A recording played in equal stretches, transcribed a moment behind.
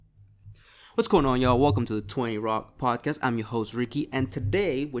What's going on, y'all? Welcome to the 20 Rock Podcast. I'm your host, Ricky, and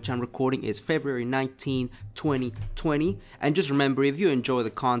today, which I'm recording, is February 19, 2020. And just remember, if you enjoy the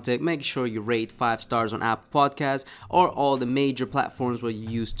content, make sure you rate 5 stars on Apple Podcasts or all the major platforms where you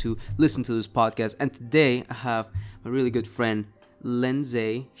use to listen to this podcast. And today, I have my really good friend,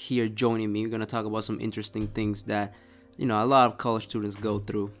 Lindsay, here joining me. We're going to talk about some interesting things that, a lot of college students go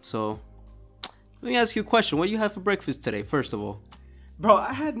through. So, let me ask you a question. What do you have for breakfast today, first of all? Bro,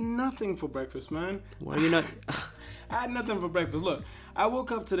 I had nothing for breakfast, man. Why are you not? I had nothing for breakfast. Look, I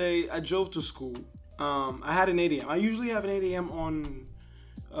woke up today. I drove to school. I had an 8 a.m. I usually have an 8 a.m. on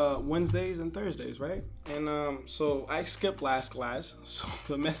Wednesdays and Thursdays, right? And so I skipped last class. So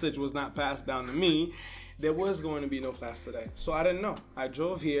the message was not passed down to me. There was going to be no class today. So I didn't know. I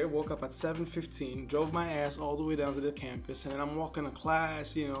drove here, woke up at 7:15, drove my ass all the way down to the campus, and then I'm walking to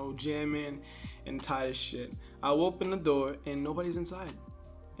class, jamming and tired as shit. I open the door and nobody's inside.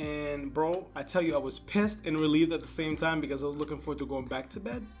 And bro, I tell you, I was pissed and relieved at the same time because I was looking forward to going back to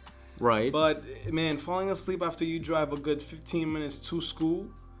bed. Right. But man, falling asleep after you drive a good 15 minutes to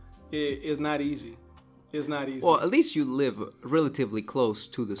school is not easy. It's not easy. Well, at least you live relatively close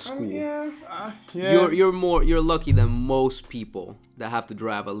to the school. Yeah. You're lucky than most people that have to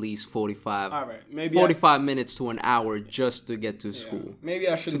drive at least 45. All right, maybe 45 minutes to an hour just to get to school. Maybe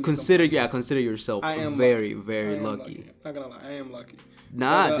I should. So consider yourself very lucky. Not gonna lie, I am lucky.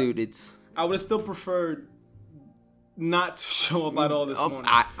 Nah, but, dude, I would have still preferred not to show up at all this morning.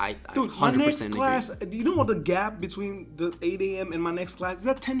 Dude, 100% my next agree. class. Do you know what the gap between the 8 a.m. and my next class is?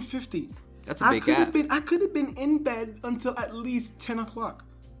 At 10:50. That's a big gap. I could have been in bed until at least 10 o'clock.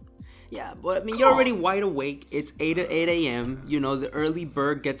 Yeah, but I mean, you're already wide awake. It's 8 a.m. The early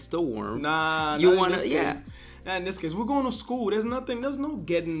bird gets the worm. Nah, you want to, yeah. Nah, in this case, we're going to school. There's no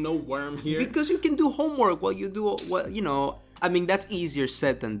getting no worm here. Because you can do homework while you do I mean, that's easier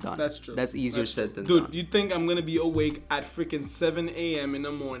said than done. That's true. That's easier said than done. Dude, you think I'm going to be awake at freaking 7 a.m. in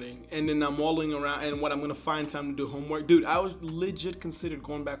the morning, and then I'm walling around, and I'm going to find time to do homework? Dude, I was legit considered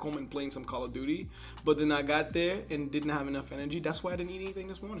going back home and playing some Call of Duty, but then I got there and didn't have enough energy. That's why I didn't eat anything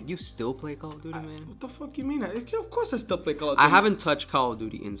this morning. You still play Call of Duty, man? What the fuck you mean? Of course I still play Call of Duty. I haven't touched Call of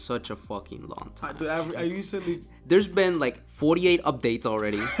Duty in such a fucking long time. Dude, I recently... There's been like 48 updates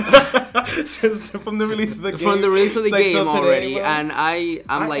already. From the release of the game. From the release of the game already. Today, and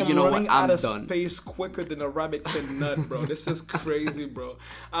I'm like, you know what? I'm out of done. Space quicker than a rabbit can nut, bro. This is crazy, bro.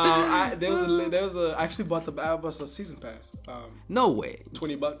 I actually bought the season pass. No way.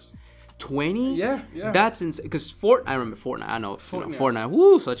 $20. 20? Yeah. That's insane. Because I remember Fortnite. I know Fortnite.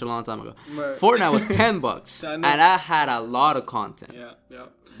 Woo, such a long time ago. Right. Fortnite was $10, and I had a lot of content. Yeah.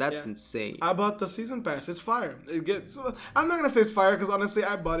 That's insane. I bought the season pass. It's fire. I'm not gonna say it's fire because honestly,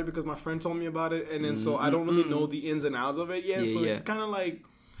 I bought it because my friend told me about it, and then so I don't really know the ins and outs of it yet. It kind of like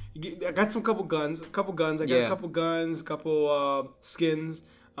I got a couple guns. I got a couple guns, couple skins.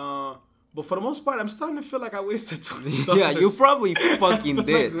 But for the most part, I'm starting to feel like I wasted $20. Yeah, you probably fucking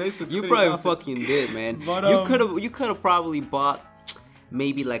did. You probably fucking did, man. But, you could have probably bought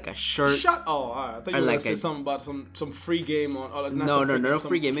maybe like a shirt. I thought you were gonna say something about some free game on. No,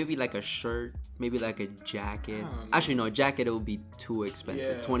 free game. Maybe like a shirt. Maybe like a jacket. Actually, no, a jacket it would be too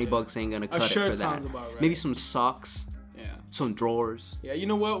expensive. Yeah, $20 ain't gonna cut it for that. Sounds about right. Maybe some socks. Yeah. Some drawers. Yeah, you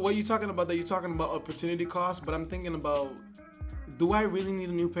know what you're talking about? That you're talking about opportunity cost, but I'm thinking about, do I really need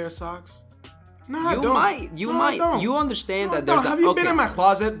a new pair of socks? No, I don't. You might. You understand that there's. Have you been in my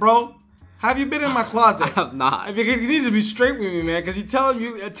closet, bro? Have you been in my closet? I have not. You need to be straight with me, man, because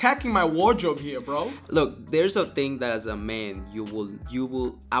you're attacking my wardrobe here, bro. Look, there's a thing that as a man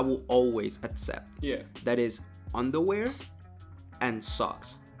I will always accept. Yeah. That is underwear and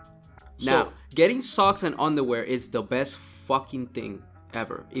socks. Now, getting socks and underwear is the best fucking thing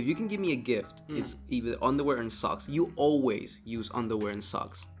ever. If you can give me a gift, it's either underwear and socks. You always use underwear and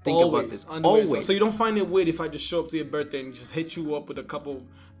socks. Think about this. Always. So you don't find it weird if I just show up to your birthday and just hit you up with a couple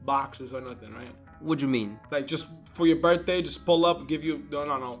boxes or nothing, right? What do you mean? Like just for your birthday, just pull up, give you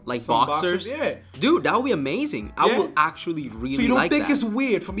no. Like boxers? Yeah. Dude, that would be amazing. I would actually really like that. So you don't think it's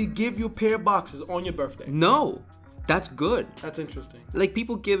weird for me to give you a pair of boxes on your birthday? No. That's good. That's interesting. Like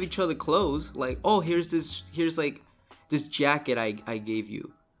people give each other clothes. Like, oh, here's like this jacket I gave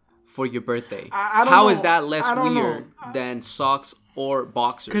you for your birthday. I don't How know. is that less weird than socks or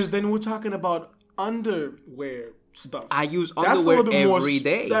boxers? Because then we're talking about underwear stuff. I use underwear every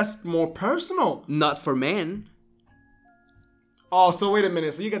day. That's more personal. Not for men. Oh, so wait a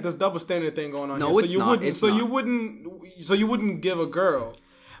minute. So you got this double standard thing going on no, here. It's not. So you wouldn't give a girl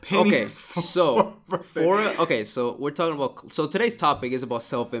pennies so we're talking about. So today's topic is about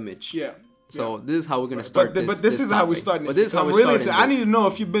self-image. Yeah. So this is how we're gonna start. But this is how we start. But this is how we're really starting. I need to know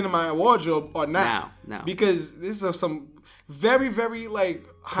if you've been in my wardrobe or not. Now. Because this is some very, very like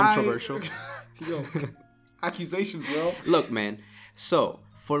controversial accusations, bro. Look, man. So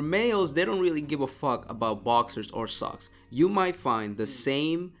for males, they don't really give a fuck about boxers or socks. You might find the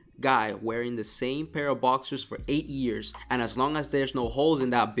same guy wearing the same pair of boxers for 8 years, and as long as there's no holes in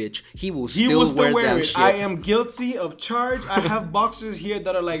that bitch, he will still wear them it. shit. I am guilty of charge. I have boxers here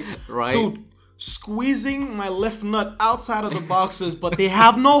that are like, right? Dude, squeezing my left nut outside of the boxers, but they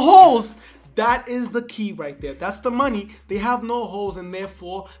have no holes. That is the key right there. That's the money. They have no holes, and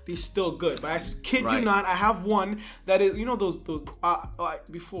therefore they're still good. But I kid you not, I have one that is, you know, those.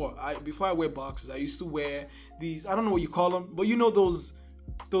 Before I wear boxers, I used to wear these. I don't know what you call them, but you know those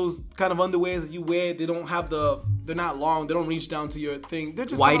kind of underwears that you wear. They don't have they're not long. They don't reach down to your thing. They're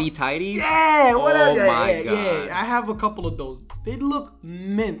just whitey tighties. Yeah, whatever. Oh my god. Yeah. I have a couple of those. They look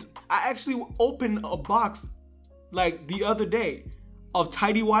mint. I actually opened a box like the other day of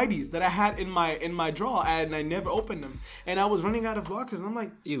tidy whities that I had in my drawer, and I never opened them. And I was running out of boxes, and I'm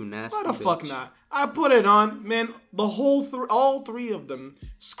like, you nasty why the bitch. fuck not? I put it on, man. The whole all three of them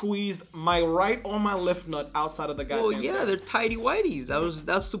squeezed my right or my left nut outside of the goddamn. Well, yeah, thing. they're tidy whities.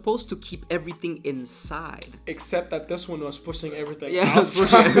 That's supposed to keep everything inside. Except that this one was pushing everything. Yeah, outside.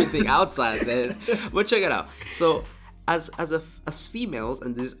 pushing everything outside. Then, but check it out. So, as females,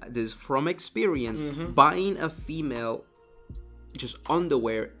 and this is from experience, buying a female just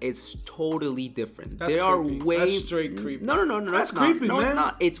underwear is totally different. That's they creepy. are way That's straight creepy. No, That's it's creepy, not. No, man. it's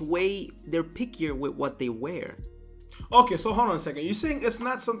not. It's way they're pickier with what they wear. Okay, so hold on a second. You're saying it's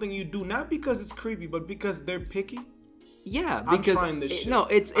not something you do, not because it's creepy, but because they're picky? Yeah, I'm because trying this shit. No,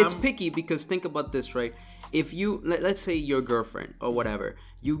 it's picky because think about this, right? If you let's say your girlfriend or whatever,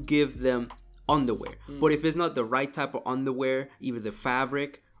 you give them underwear, but if it's not the right type of underwear, either the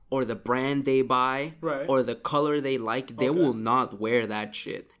fabric or the brand they buy, right, or the color they like, they will not wear that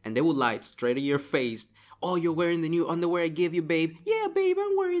shit. And they will lie straight to your face. Oh, you're wearing the new underwear I gave you, babe. Yeah, babe,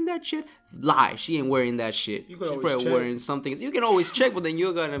 I'm wearing that shit. Lie, she ain't wearing that shit. She's probably wearing something. You can always check, but then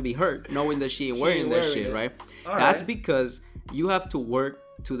you're gonna be hurt knowing that she ain't wearing that shit, right? That's because you have to work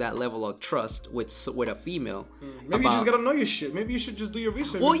to that level of trust with a female. Maybe you just gotta know your shit. Maybe you should just do your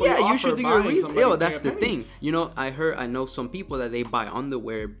research. Well, yeah, you should do your research. Yo, that's the pennies. thing. You know, I know some people that they buy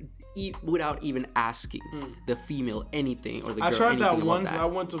underwear without even asking the female anything or the girl I tried anything that about once. that. I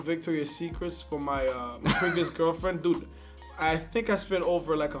went to Victoria's Secrets for my previous girlfriend, dude. I think I spent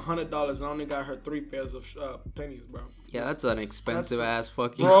over like $100 and I only got her 3 pairs of pennies, bro. Yeah, that's an expensive ass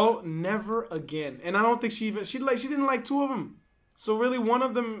fucking. Bro, never again. And I don't think she didn't like 2 of them. So really, one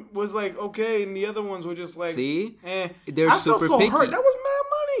of them was like okay, and the other ones were just like, see, eh. they're I super felt so picky. hurt. That was mad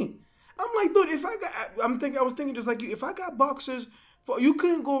money. I'm like, dude, I was thinking just like you. If I got boxers, you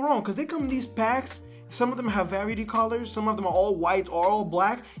couldn't go wrong because they come in these packs. Some of them have variety colors. Some of them are all white or all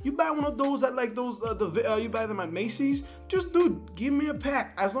black. You buy one of those at like those you buy them at Macy's. Just dude, give me a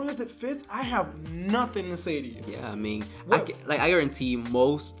pack. As long as it fits, I have nothing to say to you. Yeah, I mean, I guarantee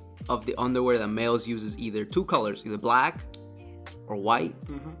most of the underwear that males use is either 2 colors, either black or white,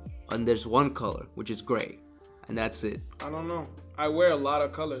 and there's one color which is gray, and that's it. I don't know. I wear a lot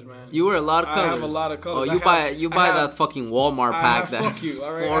of colors, man. You wear a lot of colors. I have a lot of colors. Oh, you buy that fucking Walmart pack that's fuck you,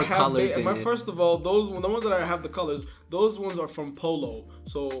 all right? 4 colors in it. First of all, the ones that I have the colors, those ones are from Polo.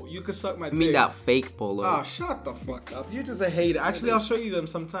 So you can suck my dick. I mean that fake Polo. Ah, shut the fuck up. You're just a hater. Actually, I'll show you them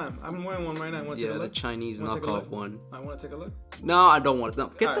sometime. I'm wearing one right now. Want to take a look? The Chinese knockoff one. I want to take a look. No, I don't want to. No,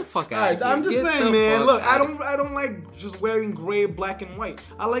 get the fuck out of here. I'm just saying, man. Look, I don't like just wearing gray, black, and white.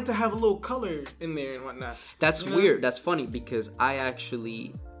 I like to have a little color in there and whatnot. That's weird. That's funny because I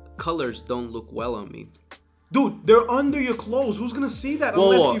actually colors don't look well on me. Dude, they're under your clothes. Who's gonna see that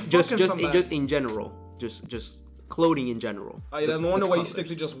unless you fucking somebody? Just in general. Just clothing in general. I don't wonder why you stick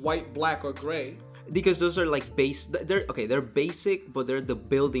to just white, black, or gray. Because those are like base. They're basic, but they're the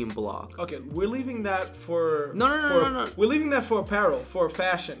building block. Okay, we're leaving that for No. We're leaving that for apparel, for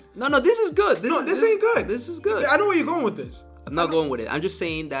fashion. No, this is good. This ain't good. This is good. I know where you're going with this. I'm not going with it. I'm just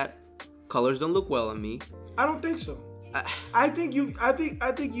saying that colors don't look well on me. I don't think so. I think you.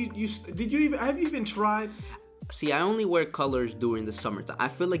 Did you even? Have you even tried? See, I only wear colors during the summertime. I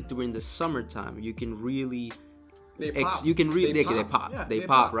feel like during the summertime, you can really. They pop. They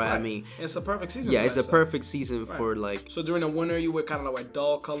pop, right? I mean, it's a perfect season. Yeah, it's a perfect season for like. So during the winter, you wear kind of like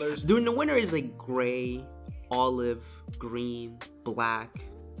dull colors. During the winter, it's like gray, olive, green, black.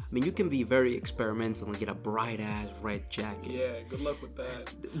 I mean, you can be very experimental and get a bright ass red jacket. Yeah, good luck with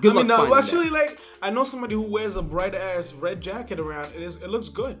that. Good luck finding actually, that. like, I know somebody who wears a bright ass red jacket around. It looks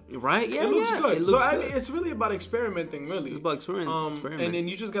good. Right? Yeah, it looks good. It looks I good. mean, it's really about experimenting, really. It's about experiment. And then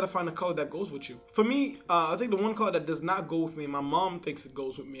you just gotta find a color that goes with you. For me, I think the one color that does not go with me, my mom thinks it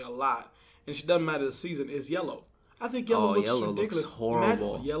goes with me a lot, and she doesn't matter the season, is yellow. I think yellow looks ridiculous. Looks horrible.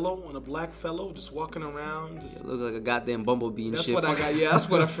 Imagine yellow on a black fellow just walking around. Just, look like a goddamn bumblebee and that's shit. What I got. Yeah, that's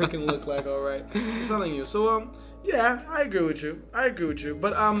what I freaking look like. All right, I'm telling you. So yeah, I agree with you.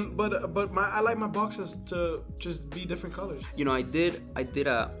 But I like my boxes to just be different colors. You know, I did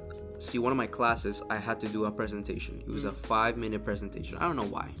one of my classes, I had to do a presentation. It was a 5-minute presentation. I don't know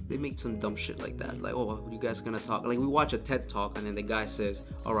why. They make some dumb shit like that. Like, oh, you guys gonna talk? Like, we watch a TED Talk, and then the guy says,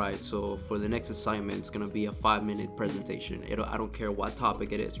 all right, so for the next assignment, it's gonna be a 5-minute presentation. I don't care what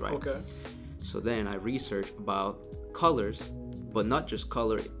topic it is, right? Okay. So then I researched about colors, but not just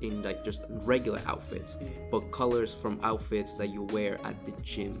color in like just regular outfits, but colors from outfits that you wear at the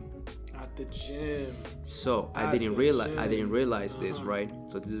gym. At the gym. So I didn't realize this, right?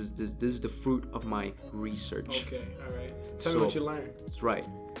 So this is the fruit of my research. Okay, all right. Tell me what you learned. Right.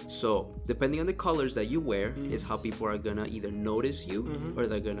 So depending on the colors that you wear is how people are gonna either notice you or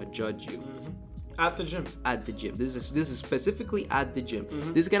they're gonna judge you. At the gym. At the gym. This is specifically at the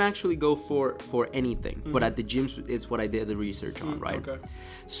gym. This can actually go for anything, but at the gym it's what I did the research on, right? Okay.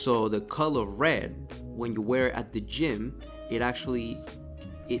 So the color red, when you wear it at the gym, it actually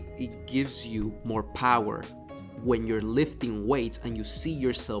it gives you more power when you're lifting weights and you see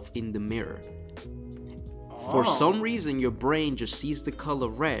yourself in the mirror. For some reason, your brain just sees the color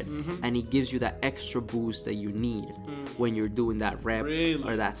red and it gives you that extra boost that you need when you're doing that rep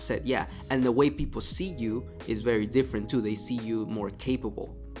or that set. Yeah, and the way people see you is very different too. They see you more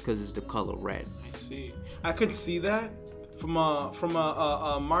capable because it's the color red. I see. I could see that from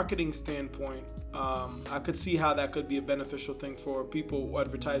a marketing standpoint. I could see how that could be a beneficial thing for people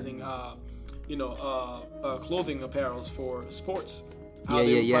advertising, clothing apparels for sports. How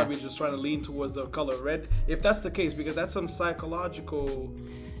they were probably just trying to lean towards the color red. If that's the case, because that's some psychological.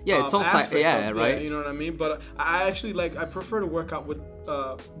 Yeah, it's all right. You know what I mean? But I actually I prefer to work out with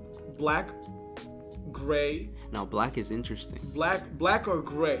black, gray. Now black is interesting. Black or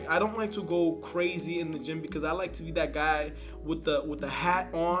gray. I don't like to go crazy in the gym because I like to be that guy with the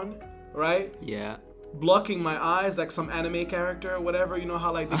hat on. Right? Yeah. Blocking my eyes like some anime character or whatever. You know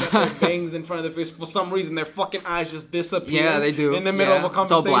how like they got their bangs in front of their face. For some reason, their fucking eyes just disappear. Yeah, they do. In the middle of a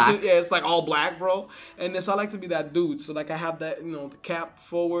conversation. It's all black. Yeah, it's like all black, bro. And so I like to be that dude. So like I have that, the cap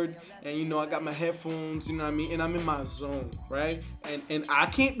forward, and I got my headphones. You know what I mean? And I'm in my zone, right? And I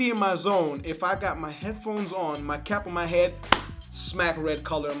can't be in my zone if I got my headphones on, my cap on my head. Smack red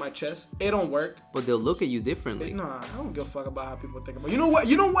color on my chest. It don't work. But they'll look at you differently. Nah, I don't give a fuck about how people think about it. You know what?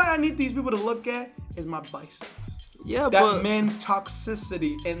 You know what I need these people to look at is my biceps. Yeah, that man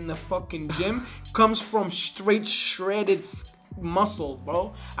toxicity in the fucking gym comes from straight shredded muscle,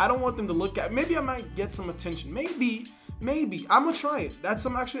 bro. I don't want them to look at. Maybe I might get some attention. Maybe. I'm gonna try it. That's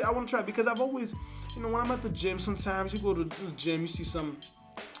some actually I want to try it because I've always, when I'm at the gym, sometimes you go to the gym, you see some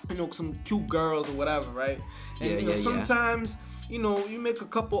cute girls or whatever, right? And sometimes. You make a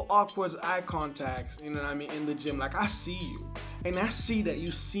couple awkward eye contacts, you know what I mean, in the gym. Like, I see you, and I see that you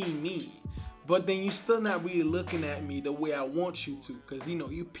see me, but then you still not really looking at me the way I want you to, because,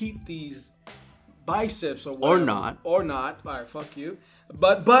 you peep these biceps or whatever. Or not. All right, fuck you.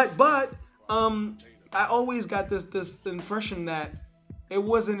 But, I always got this impression that it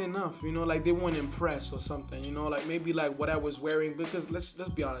wasn't enough, like they weren't impressed or something, like maybe like what I was wearing, because let's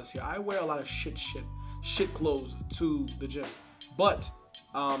be honest here, I wear a lot of shit clothes to the gym. But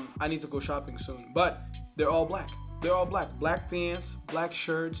I need to go shopping soon. But they're all black. Black pants, black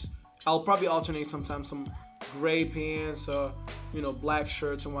shirts. I'll probably alternate sometimes some gray pants or black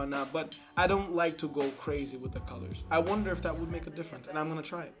shirts and whatnot. But I don't like to go crazy with the colors. I wonder if that would make a difference, and I'm gonna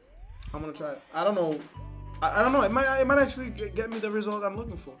try it. I don't know. I don't know. It might actually get me the result I'm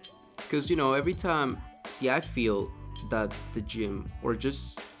looking for. Because every time, I feel that the gym or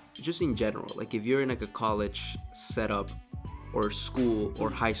just in general, like if you're in like a college setup or school or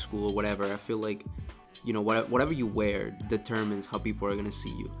high school or whatever, I feel like whatever you wear determines how people are gonna see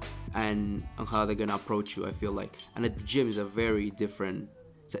you and how they're gonna approach you. I feel like, and at the gym is a very different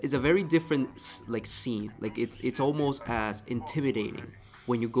like scene. Like it's almost as intimidating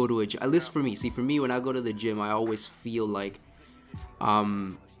when you go to a gym. At least for me. For me, when I go to the gym, I always feel like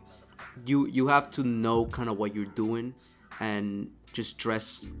you have to know kind of what you're doing and just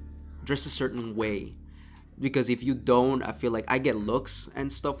dress a certain way because if you don't, I feel like I get looks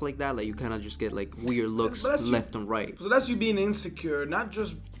and stuff like that. Like you kind of just get like weird looks left and right. So that's you being insecure, not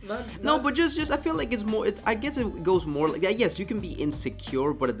just. No, but just I feel like it's more. I guess it goes more like that. Yes, you can be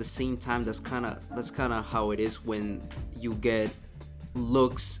insecure, but at the same time, that's kind of how it is when you get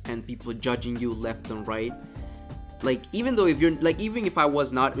looks and people judging you left and right. Like even though even if I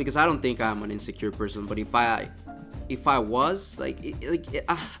was not, because I don't think I'm an insecure person, but if I was I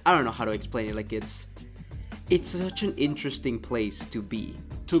don't know how to explain it. Like it's such an interesting place to be.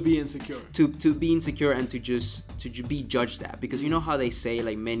 To be insecure. To be insecure and to be judged at, because you know how they say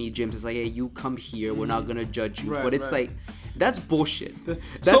like many gyms is like, hey, you come here, we're not gonna judge you, but it's like that's bullshit.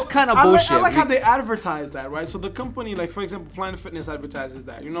 That's kind of bullshit. I like how they advertise that, right? So the company, like for example, Planet Fitness advertises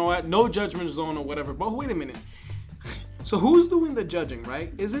that. You know what? No judgment zone or whatever. But wait a minute. So who's doing the judging,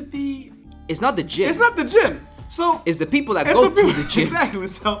 right? Is it the? It's not the gym. It's not the gym. So it's the people that go to the gym. Exactly.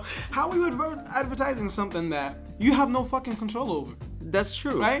 So how are you advertising something that you have no fucking control over? That's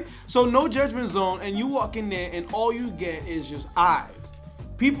true. Right? So no judgment zone, and you walk in there and all you get is just eyes.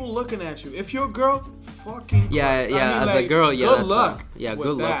 People looking at you. If you're a girl, fucking yeah, Christ. yeah. I mean, as a girl, yeah, good luck.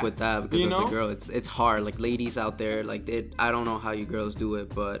 Good luck with that. Because as know? a girl, it's hard. Like ladies out there, like I don't know how you girls do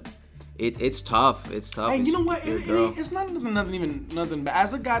it, but it's tough. It's tough. And you know what? It's not nothing bad.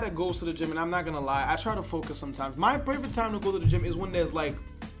 As a guy that goes to the gym, and I'm not gonna lie, I try to focus sometimes. My favorite time to go to the gym is when there's like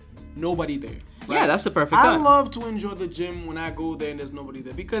nobody there. Right? Yeah, that's the perfect time. I love to enjoy the gym when I go there and there's nobody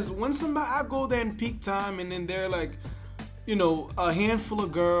there, because when I go there in peak time and then they're like, you know, a handful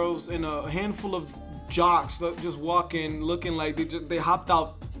of girls and a handful of jocks that just walk in looking like they hopped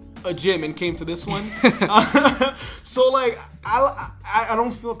out a gym and came to this one. So like I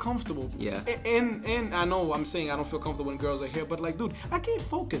don't feel comfortable. Yeah. And I know I'm saying I don't feel comfortable when girls are here, but like, dude, I can't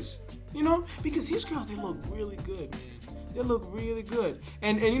focus. You know, because these girls, they look really good, man. They look really good.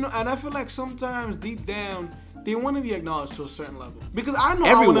 And you know, and I feel like sometimes deep down they want to be acknowledged to a certain level. Because I know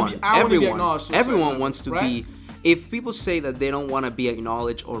I want to be acknowledged to a certain everyone level, wants to right? be. If people say that they don't want to be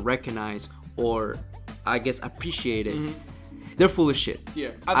acknowledged or recognized or I guess appreciated, they're full of shit. Yeah,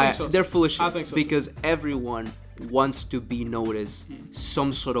 I think so. They're full of shit. I think so because everyone wants to be noticed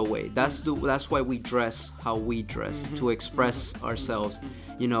some sort of way. That's why we dress how we dress, to express ourselves.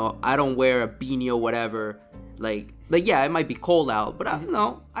 You know, I don't wear a beanie or whatever. Like yeah, it might be cold out, but I don't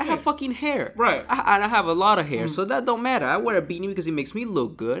know. I have fucking hair. Right. I have a lot of hair, so that don't matter. I wear a beanie because it makes me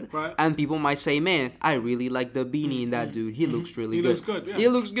look good. Right. And people might say, man, I really like the beanie in that dude. He looks really good. He looks good, yeah. He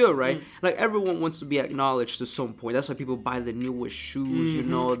looks good, right? Like everyone wants to be acknowledged to some point. That's why people buy the newest shoes, you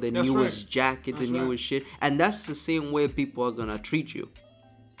know, the newest jacket, the newest shit. And that's the same way people are gonna treat you.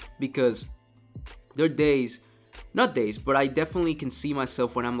 Because there are not days, but I definitely can see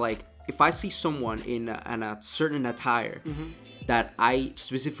myself when I'm like, if I see someone in a certain attire that I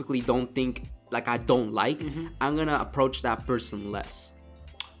specifically don't think, like I don't like, I'm gonna approach that person less.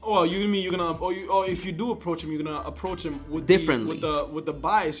 Oh, you mean you're gonna? Or if you do approach him, you're gonna approach him with differently, with the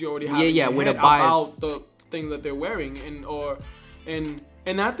bias you already have. Yeah, with a bias about the thing that they're wearing,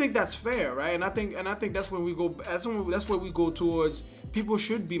 and I think that's fair, right? And I think that's where we go. That's where we go towards. People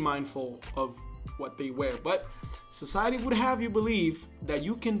should be mindful of what they wear, but society would have you believe that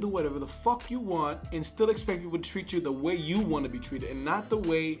you can do whatever the fuck you want and still expect people to treat you the way you want to be treated and not the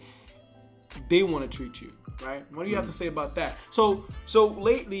way they want to treat you, right? What do you have to say about that? So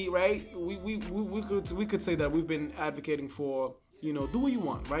lately, right, we could say that we've been advocating for, you know, do what you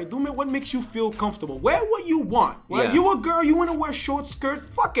want, right? Do what makes you feel comfortable. Wear what you want, right? Yeah. You a girl, you want to wear short skirt?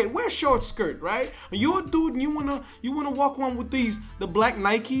 Fuck it, wear short skirt, right? You a dude and you wanna walk around with the black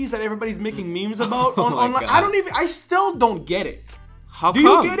Nikes that everybody's making memes about online. I still don't get it. How come?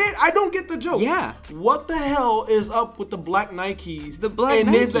 You get it? I don't get the joke. Yeah. What the hell is up with the black Nikes? The black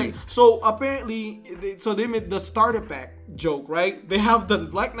Nikes. So apparently, they made the starter pack joke, right? They have the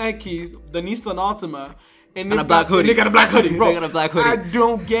black Nikes, the Nissan Altima, and a black hoodie. They got a black hoodie, bro. They got a black hoodie. I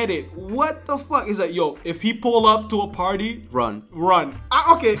don't get it. What the fuck is that? Yo, if he pull up to a party, run.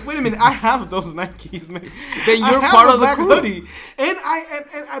 Okay, wait a minute. I have those Nikes, man. Then you're part of the crew. Hoodie, and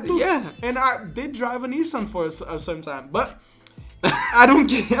I do. Yeah. And I did drive a Nissan for a certain time, but I don't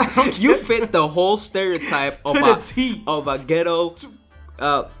get. You fit the whole stereotype of a ghetto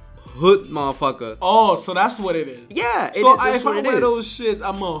hood motherfucker. Oh, so that's what it is. Yeah. So if I wear those shits,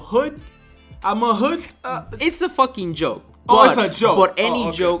 I'm a hood. It's a fucking joke. It's a joke. But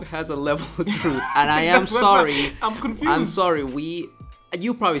any joke has a level of truth, and I am sorry. I'm confused. I'm sorry.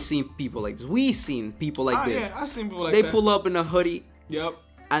 You probably seen people like this. We seen people like this. Yeah, I've seen people like that. They pull up in a hoodie. Yep.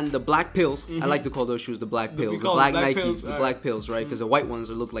 And the black pills. I like to call those shoes the black pills. The black Nikes, pills. The black pills, right? Because the white ones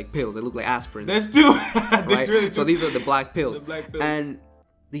look like pills. They look like aspirin. That's true. Right? Really true. So these are the black pills. The black pills. And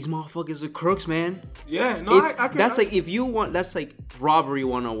these motherfuckers are crooks, man. Yeah, no, That's like if you want. That's like robbery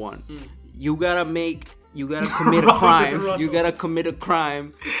 101. You gotta commit a crime. You gotta commit a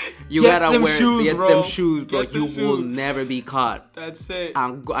crime. You Get gotta them wear shoes, get bro. them shoes, bro. Get them You will shoes. never be caught. That's it.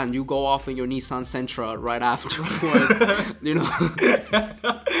 And you go off in your Nissan Sentra right afterwards. You know.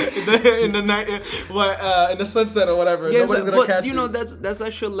 in the night, in the sunset or whatever. Yes, Nobody's gonna but catch you know that's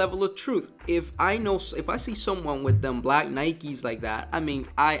actually a level of truth. If I see someone with them black Nikes like that, I mean,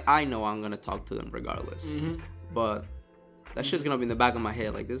 I know I'm gonna talk to them regardless. But that shit's gonna be in the back of my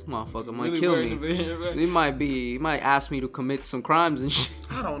head, like this motherfucker might kill me. He might ask me to commit some crimes and shit.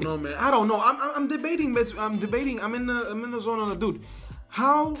 I don't know, man. I don't know. I'm debating. I'm in the zone on the dude.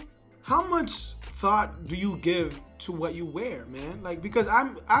 How much thought do you give to what you wear, man? Like, because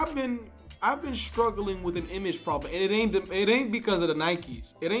I've been struggling with an image problem, and it ain't because of the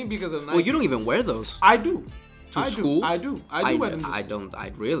Nikes. It ain't because of the Nikes. Well, you don't even wear those. I do. To school? I do wear them to school. I don't.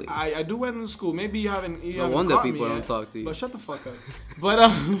 I really. I do wear them to school. Maybe you haven't. No wonder caught people me don't yet, talk to you. But shut the fuck up. But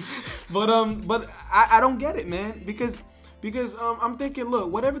I don't get it, man. Because I'm thinking, look,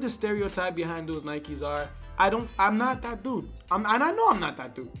 whatever the stereotype behind those Nikes are, I'm not that dude. And I know I'm not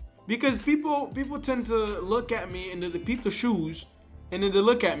that dude. Because people tend to look at me and they peep the shoes, and then they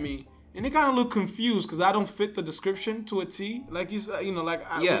look at me and they kind of look confused because I don't fit the description to a T, like you said, like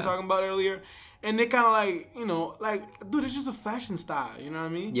we were talking about earlier. And they kind of like, dude, it's just a fashion style, you know what I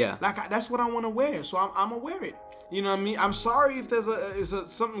mean? Yeah. Like, that's what I want to wear, so I'm gonna wear it. You know what I mean? I'm sorry if there's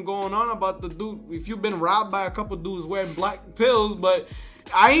something going on about the dude. If you've been robbed by a couple dudes wearing black pills, but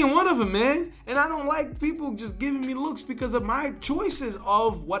I ain't one of them, man. And I don't like people just giving me looks because of my choices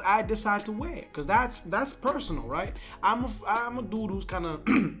of what I decide to wear. Because that's personal, right? I'm a dude who's kind of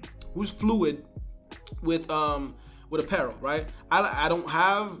who's fluid with apparel, right? I don't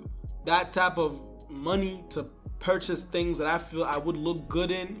have that type of money to purchase things that I feel I would look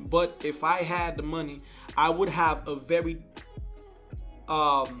good in, but if I had the money, I would have a very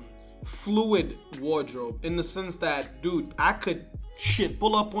fluid wardrobe, in the sense that, dude, I could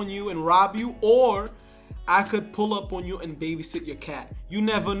pull up on you and rob you, or I could pull up on you and babysit your cat. You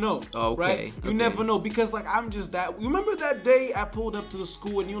never know, right? You never know, because like I'm just that. You remember that day I pulled up to the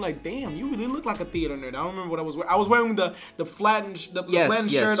school and you were like, "Damn, you really look like a theater nerd." I don't remember what I was wearing. I was wearing the flattened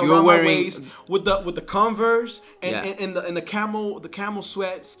shirt around my waist with the Converse and the camel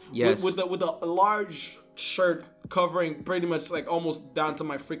sweats. Yes. with a large shirt covering pretty much like almost down to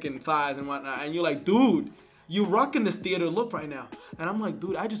my freaking thighs and whatnot. And you're like, dude, you rocking this theater look right now. And I'm like,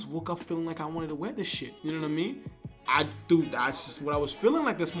 dude, I just woke up feeling like I wanted to wear this shit. You know what I mean? That's just what I was feeling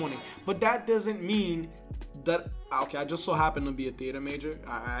like this morning. But that doesn't mean that, okay, I just so happen to be a theater major.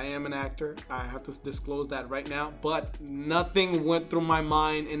 I am an actor. I have to disclose that right now. But nothing went through my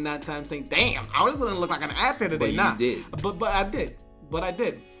mind in that time saying, damn, I was going to look like an actor today. But you did. But I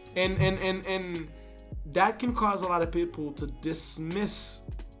did. And that can cause a lot of people to dismiss,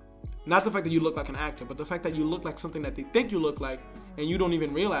 not the fact that you look like an actor, but the fact that you look like something that they think you look like and you don't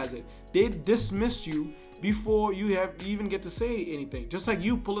even realize it. They dismiss you before you even get to say anything. Just like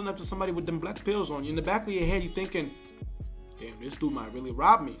you pulling up to somebody with them black pills on you. In the back of your head, you thinking, damn, this dude might really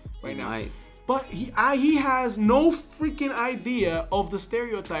rob me right now. Might. But he has no freaking idea of the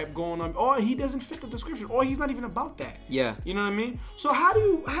stereotype going on, or he doesn't fit the description, or he's not even about that. Yeah. You know what I mean? So how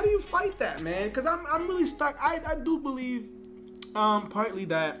do you fight that, man? Because I'm really stuck. I do believe partly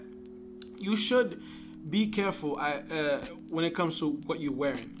that you should be careful when it comes to what you're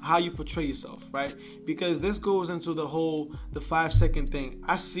wearing, how you portray yourself, right? Because this goes into the 5-second thing.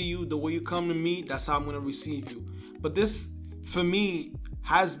 I see you, the way you come to me, that's how I'm going to receive you. But this, for me,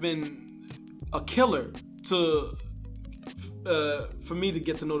 has been a killer for me to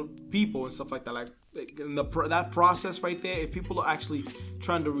get to know people and stuff like that. Like in that process right there, if people are actually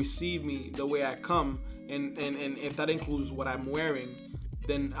trying to receive me the way I come, and if that includes what I'm wearing,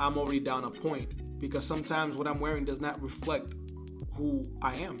 then I'm already down a point. Because sometimes what I'm wearing does not reflect who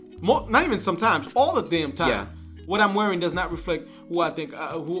I am. Not even sometimes, all the damn time. Yeah. What I'm wearing does not reflect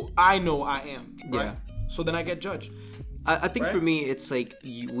who I know I am. Right? Yeah. So then I get judged. I think Right? for me, it's like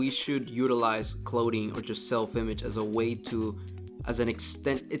we should utilize clothing or just self-image as a way to,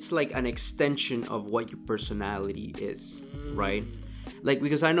 it's like an extension of what your personality is, right? Like,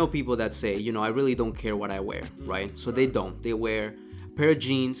 because I know people that say, I really don't care what I wear, right? So they don't. They wear a pair of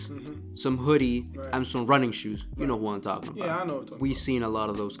jeans, some hoodie, and some running shoes. You know who I'm talking about. Yeah, I know what you're talking We've seen a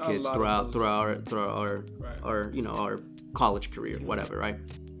lot of those kids throughout our college career, whatever, right?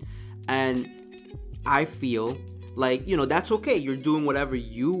 And I feel Like, you know, that's okay. You're doing whatever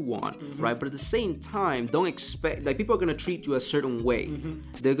you want, right? But at the same time, don't expect, like, people are going to treat you a certain way.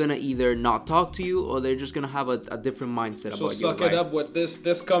 They're going to either not talk to you, or they're just going to have a different mindset about you. So suck it up with this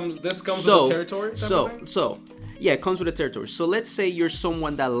comes with the territory? Yeah, it comes with the territory. So let's say you're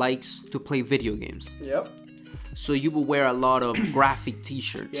someone that likes to play video games. Yep. So you will wear a lot of graphic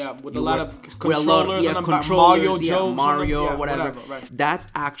T-shirts. Yeah, with a lot of controllers and Mario jokes. Mario or whatever. Right. That's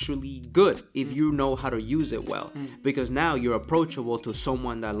actually good if you know how to use it well. Because now you're approachable to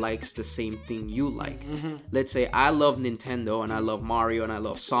someone that likes the same thing you like. Let's say I love Nintendo and I love Mario and I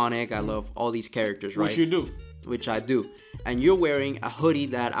love Sonic. I love all these characters, right? Which you do. Which I do. And you're wearing a hoodie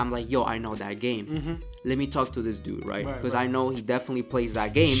that I'm like, yo, I know that game. Let me talk to this dude, right? Because I know he definitely plays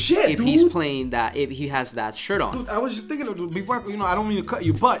that game. If he's playing that, if he has that shirt on. Dude, I was just thinking of before, I don't mean to cut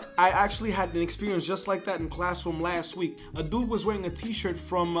you, but I actually had an experience just like that in classroom last week. A dude was wearing a T-shirt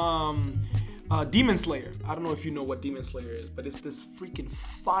from Demon Slayer. I don't know if you know what Demon Slayer is, but it's this freaking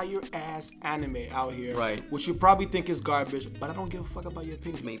fire ass anime out here, right? Which you probably think is garbage, but I don't give a fuck about your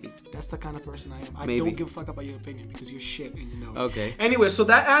opinion. Maybe that's the kind of person I am. I don't give a fuck about your opinion because you're shit and you know it. Okay. Anyway, so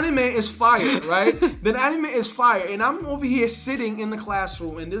that anime is fire, right? That anime is fire, and I'm over here sitting in the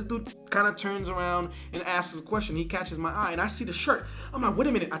classroom, and this dude kind of turns around and asks a question. He catches my eye, and I see the shirt. I'm like, wait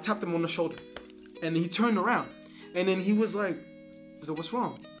a minute. I tapped him on the shoulder, and he turned around, and then he was like, "What's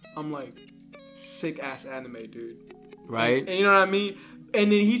wrong?" I'm like, sick ass anime, dude. Right? And you know what I mean?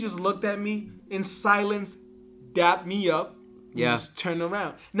 And then he just looked at me in silence, dapped me up, and just turned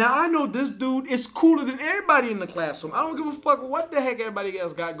around. Now I know this dude is cooler than everybody in the classroom. I don't give a fuck what the heck everybody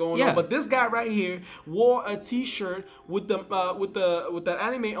else got going on. But this guy right here wore a T-shirt with that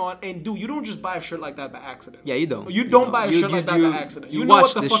anime on. And dude, you don't just buy a shirt like that by accident. Yeah, you don't. You don't buy a shirt like that by accident. You know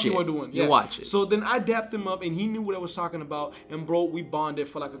what the fuck you were doing. You watch it. So then I dapped him up, and he knew what I was talking about. And bro, we bonded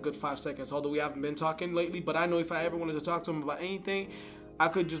for like a good 5 seconds. Although we haven't been talking lately, but I know if I ever wanted to talk to him about anything, I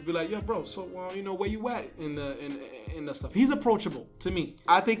could just be like, yo, bro, so, where you at in the stuff? He's approachable to me.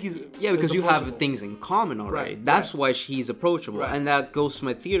 I think he's... Yeah, because you have things in common already. Right, That's why he's approachable. Right. And that goes to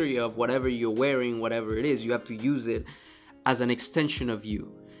my theory of whatever you're wearing, whatever it is, you have to use it as an extension of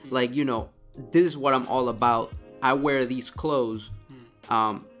you. Like, this is what I'm all about. I wear these clothes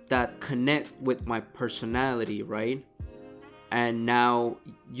that connect with my personality, right? And now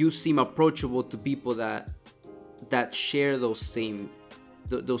you seem approachable to people that share those same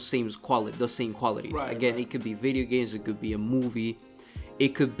qualities. Right, Again, it could be video games, it could be a movie,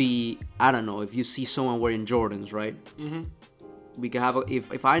 it could be, I don't know, if you see someone wearing Jordans, right? We can have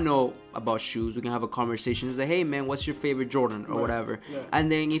if I know about shoes, we can have a conversation and say, hey man, what's your favorite Jordan or whatever. And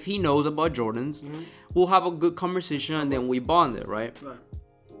then if he knows about Jordans, we'll have a good conversation and then we bond it, right?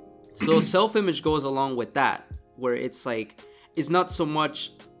 So self-image goes along with that, where it's like, it's not so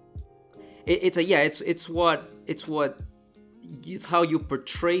much, it's how you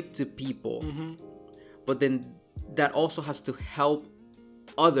portray to people, but then that also has to help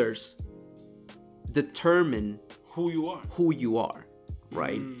others determine who you are,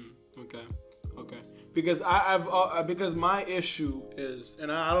 right? Okay. Because because my issue is, and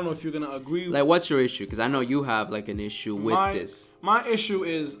I don't know if you're gonna agree. Like, what's your issue? Because I know you have like an issue with this. My issue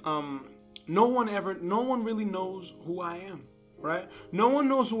is, no one really knows who I am. Right? No one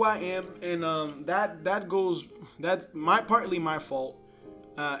knows who I am, and that's partly my fault,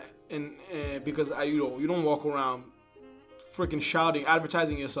 and because you don't walk around freaking shouting,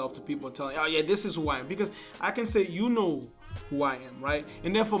 advertising yourself to people and telling, oh yeah, this is who I am, because I can say you know who I am, right?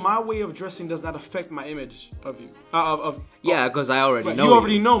 And therefore my way of dressing does not affect my image of you. Because I already know you.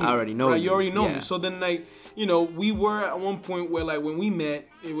 Already know me. I already know right? You already know me. So then, like, we were at one point where, like, when we met,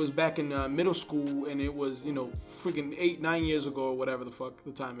 it was back in middle school, and it was, freaking 8-9 years ago or whatever the fuck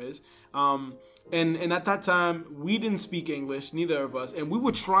the time is. And at that time, we didn't speak English, neither of us, and we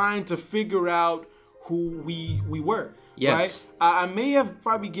were trying to figure out who we were. Yes. Right? I may have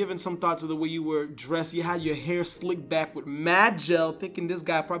probably given some thought to the way you were dressed. You had your hair slicked back with mad gel, thinking this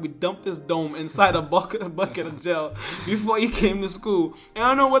guy probably dumped this dome inside a bucket of gel before he came to school. And I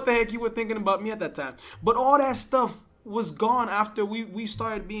don't know what the heck you were thinking about me at that time. But all that stuff was gone after we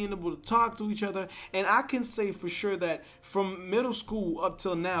started being able to talk to each other. And I can say for sure that from middle school up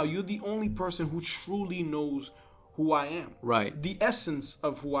till now, you're the only person who truly knows who I am. Right. The essence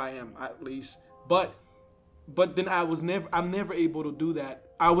of who I am, at least. But then I'm never able to do that.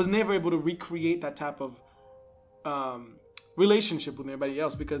 I was never able to recreate that type of relationship with everybody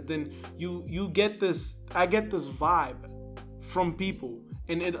else, because then you get this, I get this vibe from people,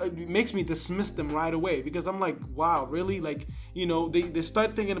 and it makes me dismiss them right away, because I'm like, wow, really? Like, you know, they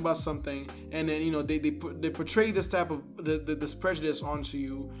start thinking about something, and then, you know, they portray this type of this prejudice onto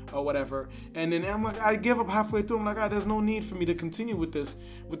you or whatever, and then I'm like, I give up halfway through. I'm like, there's no need for me to continue with this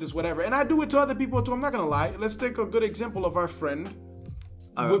whatever, and I do it to other people too. I'm not gonna lie. Let's take a good example of our friend.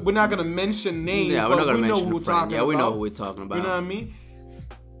 We're not gonna mention names, yeah, we're not but gonna we know mention who we're the friend. talking Yeah, about. we know who we're talking about. You know what I mean?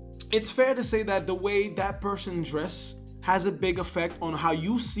 It's fair to say that the way that person dress has a big effect on how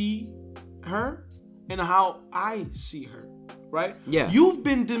you see her and how I see her, right? Yeah. You've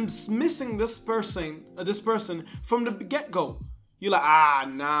been dismissing this person from the get-go. You're like,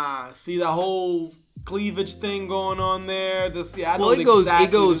 nah, see the whole cleavage thing going on there. It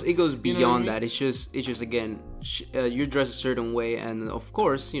goes beyond that. It's just again, you're dressed a certain way, and of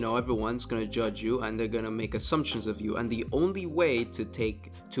course, you know, everyone's gonna judge you and they're gonna make assumptions of you, and the only way to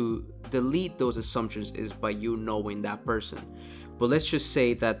delete those assumptions is by you knowing that person. But let's just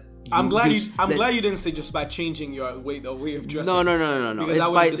say that I'm glad you didn't say just by changing your the way of dressing. No.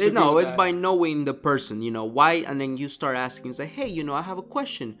 It's by knowing the person, you know, why, and then you start asking, say, hey, you know, I have a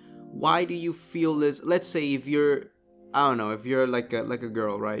question. Why do you feel this? Let's say if you're like a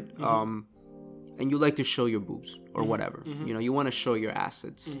girl, right? Mm-hmm. And you like to show your boobs or whatever. Mm-hmm. You know, you want to show your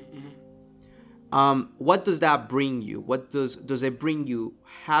assets. Mm-hmm. What does that bring you? What does it bring you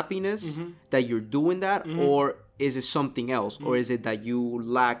happiness that you're doing that, or is it something else, or is it that you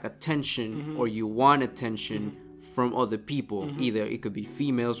lack attention or you want attention from other people? Either it could be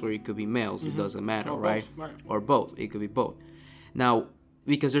females or it could be males. It doesn't matter, right? Or both. It could be both. Now,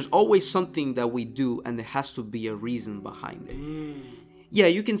 because there's always something that we do and there has to be a reason behind it. Yeah,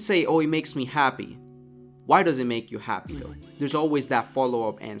 you can say, oh, it makes me happy. Why does it make you happy though? There's always that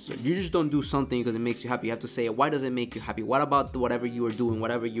follow-up answer. You just don't do something because it makes you happy. You have to say, why does it make you happy? What about whatever you are doing,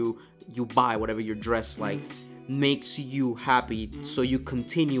 whatever you buy, whatever you're dressed like, makes you happy, so you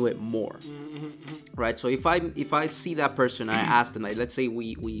continue it more, right? So if I see that person, I ask them, like, let's say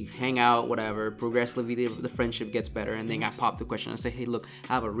we hang out, whatever, progressively the friendship gets better, and then I pop the question and say, hey, look,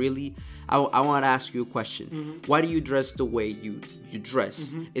 I want to ask you a question. Why do you dress the way you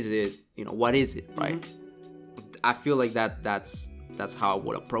dress? Is it, you know, what is it, right? I feel like that's how I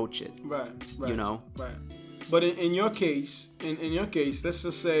would approach it, right? You know, right. But in your case, let's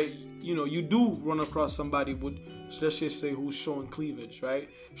just say, you know, you do run across somebody with, let's just say, who's showing cleavage, right?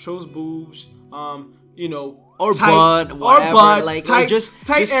 Shows boobs, you know, or tight, butt, whatever, or butt, like tight, just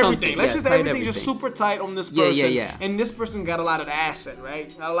everything. Let's just tight everything just super tight on this person. Yeah. And this person got a lot of asset,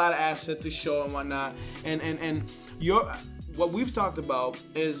 right? Got a lot of asset to show and whatnot. And what we've talked about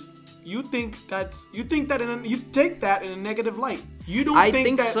is you take that in a negative light. You don't. I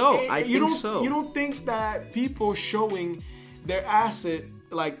think so. You don't think that people showing their asset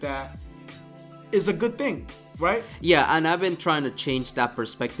like that is a good thing, right? Yeah, and I've been trying to change that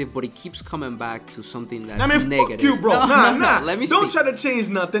perspective, but it keeps coming back to something that's negative. Fuck you, bro. Nah. Let me don't try to change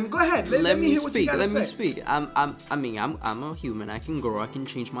nothing. Go ahead. Let me hear what you gotta say. Let me speak. I'm a human. I can grow. I can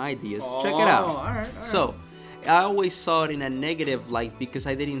change my ideas. Check it out. All right. So, I always saw it in a negative light because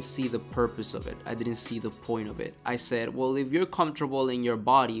I didn't see the purpose of it. I didn't see the point of it. I said, well, if you're comfortable in your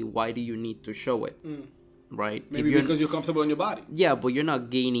body, why do you need to show it? Right? Maybe because you're comfortable in your body. Yeah, but you're not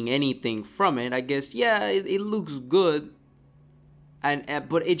gaining anything from it. I guess, yeah, it looks good,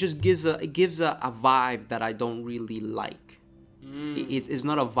 but it just gives a vibe that I don't really like. It's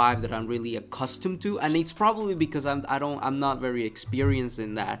not a vibe that I'm really accustomed to, and it's probably because I'm not very experienced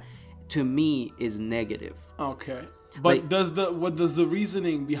in that. To me, is negative. Okay, but what does the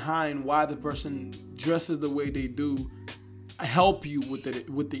reasoning behind why the person dresses the way they do help you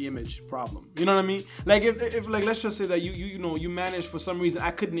with the image problem? You know what I mean? Like if like, let's just say that you manage, for some reason,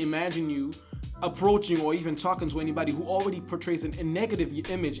 I couldn't imagine you approaching or even talking to anybody who already portrays a negative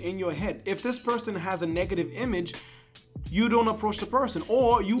image in your head. If this person has a negative image, you don't approach the person,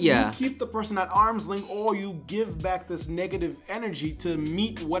 or you keep the person at arm's length, or you give back this negative energy to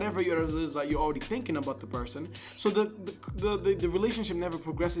meet whatever it is that you're already thinking about the person. So the relationship never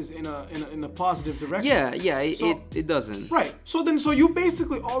progresses in a positive direction. It doesn't. Right. So you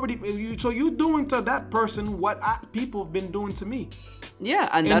basically you're doing to that person what people have been doing to me. Yeah,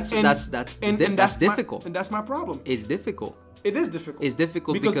 and that's difficult. And that's my problem. It's difficult. It is difficult. It's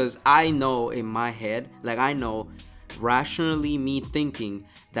difficult because I know in my head, like I know rationally, me thinking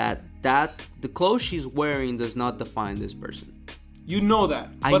that the clothes she's wearing does not define this person. You know that.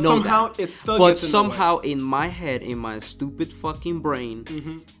 I know somehow that. It still but gets in somehow in my head, in my stupid fucking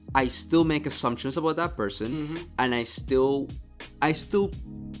brain, I still make assumptions about that person, and I still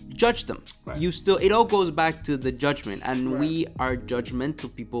judge them. Right. It all goes back to the judgment, and we are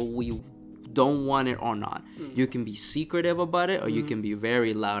judgmental people. We don't want it or not. You can be secretive about it, or you can be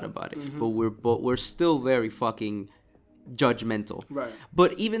very loud about it. But we're still very fucking judgmental. Right.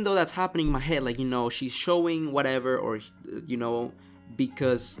 But even though that's happening in my head, like, she's showing whatever, or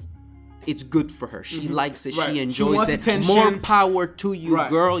because it's good for her. She likes it. Right. She enjoys it. Attention. More power to you, Right.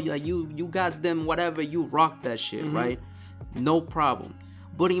 girl. Like, you got them, whatever. You rock that shit, right? No problem.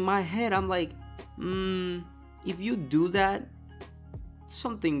 But in my head, I'm like, if you do that,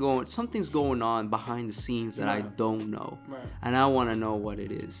 something's going on behind the scenes that I don't know. Right. And I want to know what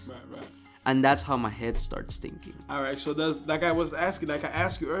it is. Right. And that's how my head starts thinking. All right. So like I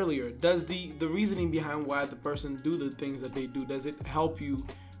asked you earlier, does the reasoning behind why the person do the things that they do, does it help you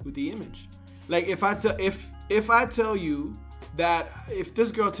with the image? Like if I tell you that, if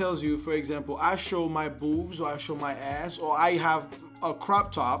this girl tells you, for example, I show my boobs, or I show my ass, or I have a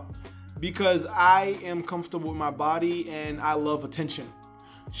crop top because I am comfortable with my body and I love attention.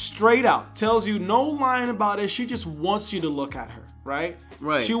 Straight out tells you, no lying about it. She just wants you to look at her, right?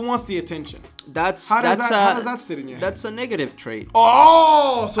 Right. She wants the attention. How does that sit in your head? That's a negative trait.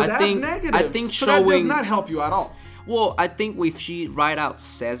 Oh, so that's think- negative. I think so that does showing- not help you at all. Well, I think if she right out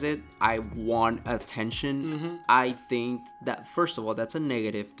says it, I want attention. I think that, first of all, that's a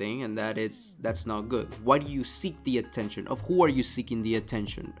negative thing, and that's not good. Why do you seek the attention? Of who are you seeking the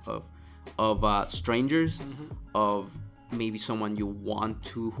attention of? Of strangers, of maybe someone you want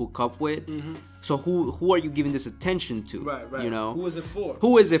to hook up with. So who are you giving this attention to? Right. Who is it for?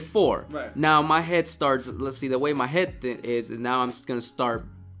 Who is it for? Right. Now my head starts. Let's see, the way my head is now I'm just gonna start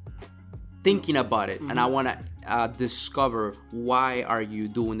thinking about it, and I want to discover, why are you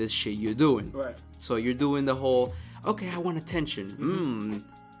doing this shit you're doing? Right. So you're doing the whole, okay, I want attention.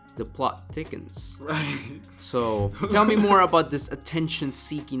 The plot thickens. Right. So tell me more about this attention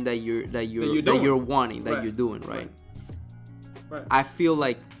seeking that you're wanting, that Right. you're doing, right? Right. I feel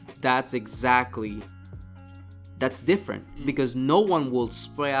like that's different, because no one will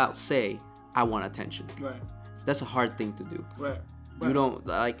spray out say, I want attention. Right. That's a hard thing to do. Right. You don't,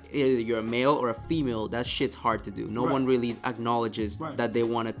 like, either you're a male or a female, that shit's hard to do. No one really acknowledges that they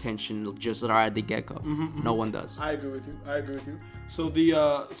want attention just right at the get-go. No one does. I agree with you. So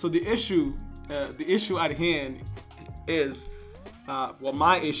the issue at hand is,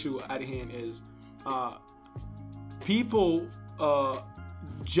 my issue at hand is, people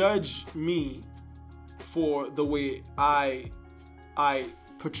judge me for the way I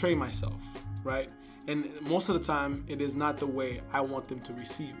portray myself, right? And most of the time, it is not the way I want them to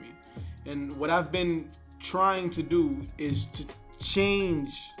receive me. And what I've been trying to do is to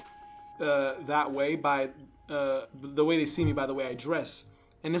change that way by the way they see me, by the way I dress.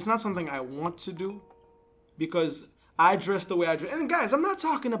 And it's not something I want to do, because I dress the way I dress. And guys, I'm not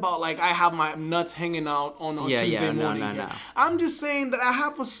talking about like I have my nuts hanging out on Tuesday morning. No. I'm just saying that I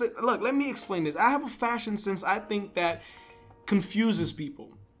have look, let me explain this. I have a fashion sense I think that confuses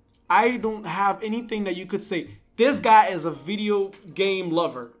people. I don't have anything that you could say, this guy is a video game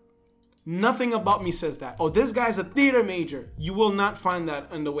lover. Nothing about me says that. Or this guy's a theater major. You will not find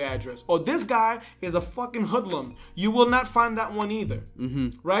that in the way I dress. Or this guy is a fucking hoodlum. You will not find that one either.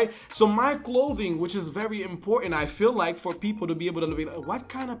 Right? So my clothing, which is very important, I feel like, for people to be able to be like, what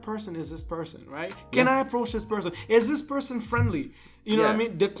kind of person is this person? Right? Can I approach this person? Is this person friendly? You know what I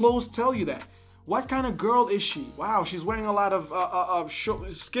mean? The clothes tell you that. What kind of girl is she? Wow, she's wearing a lot of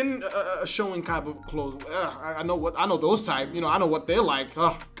skin showing type of clothes. I know those type. You know, I know what they're like.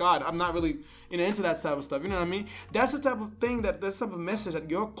 Oh God, I'm not really into that type of stuff. You know what I mean? That's the type of thing that's the type of message that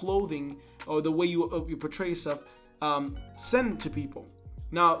your clothing or the way you portray stuff send to people.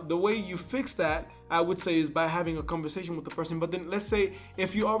 Now, the way you fix that, I would say, is by having a conversation with the person. But then let's say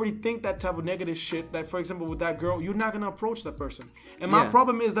if you already think that type of negative shit, that, for example, with that girl, you're not going to approach that person. And my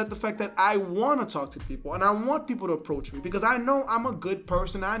problem is that the fact that I want to talk to people and I want people to approach me, because I know I'm a good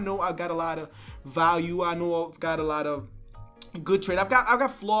person. I know I've got a lot of value. I know I've got a lot of good trait. I've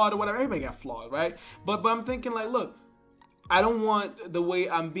got flawed or whatever. Everybody got flawed, right? But I'm thinking like, look, I don't want the way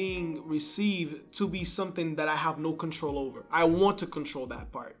I'm being received to be something that I have no control over. I want to control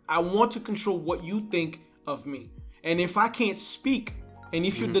that part. I want to control what you think of me. And if I can't speak, and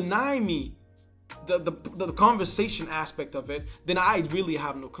if you deny me the conversation aspect of it, then I really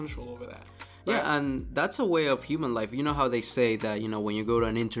have no control over that. Right? Yeah, and that's a way of human life. You know how they say that, when you go to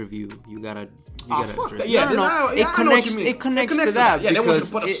an interview, you gotta fuck dress. that. Yeah, It connects to that. Yeah, they want you to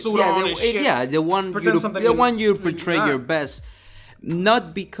because put a suit on and shit. Yeah, they want you to portray your best.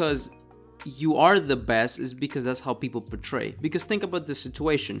 Not because you are the best, is because that's how people portray. Because think about the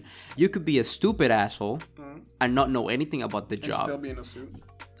situation. You could be a stupid asshole and not know anything about the job.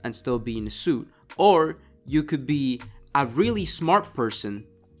 And still be in a suit. Or you could be a really smart person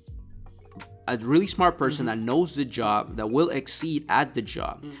a really smart person that knows the job, that will exceed at the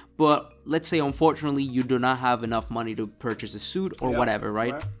job. But let's say, unfortunately, you do not have enough money to purchase a suit or whatever,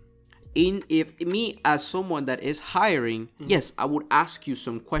 right? If me as someone that is hiring, yes, I would ask you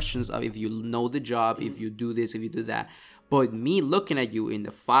some questions of if you know the job, if you do this, if you do that. But me looking at you in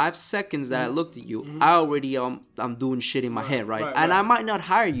the 5 seconds that I looked at you, I already I'm doing shit in my head, right? And I might not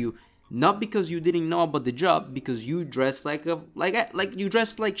hire you, not because you didn't know about the job, because you dress like you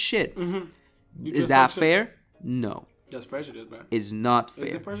dress like shit. Is that fair? No. That's prejudice, bro. It's not fair.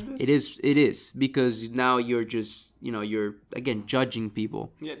 Is it prejudice? It is because now you're just, you're again judging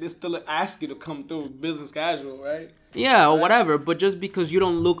people. Yeah, they still ask you to come through business casual, right? Yeah, or whatever. But just because you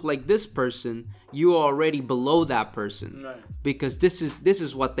don't look like this person, you are already below that person. Right. Because this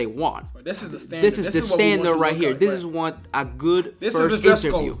is what they want. This is the standard. This is the standard right here. This is what a good first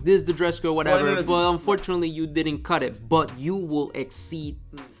interview. This is the dress code, whatever. But unfortunately, you didn't cut it. But you will exceed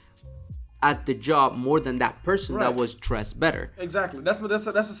at the job more than that person that was dressed better. Exactly. That's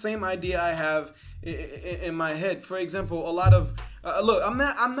the same idea I have in my head. For example, a lot of look,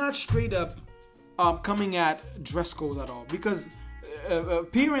 I'm not straight up coming at dress codes at all, because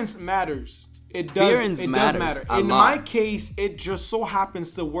appearance matters. It does matter. In my case, it just so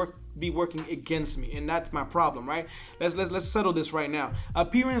happens to be working against me, and that's my problem, right? Let's settle this right now.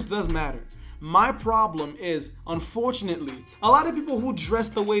 Appearance does matter. My problem is, unfortunately, a lot of people who dress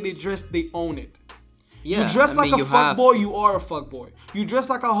the way they dress, they own it. Yeah, you dress like a fuckboy, you are a fuckboy. You dress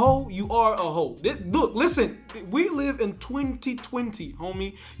like a hoe, you are a hoe. Look, listen, we live in 2020,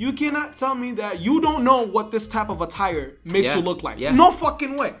 homie. You cannot tell me that you don't know what this type of attire makes you look like. Yeah. No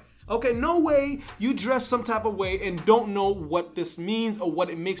fucking way. Okay, no way you dress some type of way and don't know what this means or what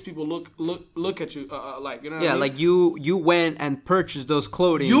it makes people look at you like. You know what I mean? Like you went and purchased those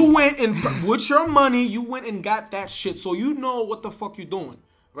clothing. You went and with your money, you went and got that shit, so you know what the fuck you're doing,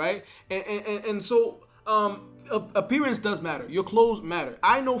 right? And so appearance does matter. Your clothes matter.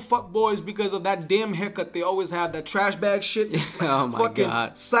 I know fuck boys because of that damn haircut they always have, that trash bag shit. Oh my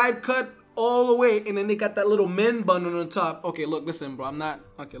god, side cut all the way, and then they got that little men bun on the top. Okay, look, listen, bro. I'm not.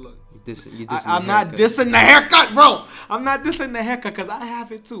 Okay, look. I'm not dissing the haircut, bro. I'm not dissing the haircut because I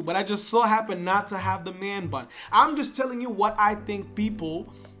have it too, but I just so happen not to have the man bun. I'm just telling you what I think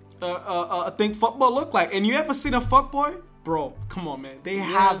people think fuckboy look like. And you ever seen a fuckboy? Bro, come on, man. They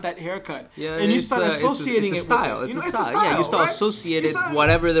have that haircut. Yeah, and you start associating it with it. It's a style. Yeah, you start associating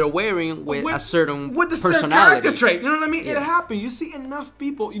whatever they're wearing with a certain personality. Character trait. You know what I mean? Yeah. It happens. You see enough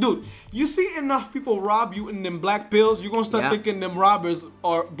people. Dude, you see enough people rob you in them black pills, you're going to start thinking them robbers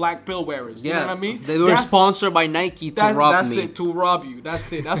are black pill wearers. You know what I mean? They were sponsored by Nike to rob me. That's it, to rob you.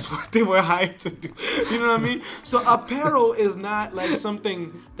 That's it. That's what they were hired to do. You know what I mean? So apparel is not like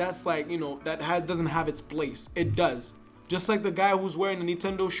something that's like, that doesn't have its place. It does. Just like the guy who's wearing a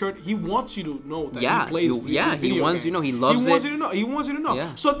Nintendo shirt, he wants you to know that he plays video games. He wants you to know. He loves it. He wants you to know.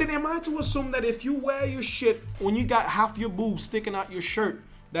 Yeah. So then am I to assume that if you wear your shit when you got half your boobs sticking out your shirt,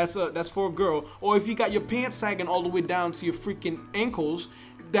 that's for a girl, or if you got your pants sagging all the way down to your freaking ankles,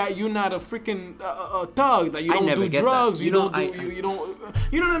 that you're not a freaking thug, that you don't do drugs, you don't, you know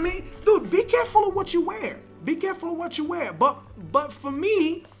what I mean? Dude, be careful of what you wear. Be careful of what you wear. But for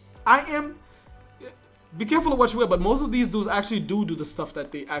me, be careful of what you wear, but most of these dudes actually do the stuff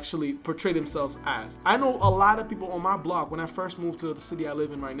that they actually portray themselves as. I know a lot of people on my block, when I first moved to the city I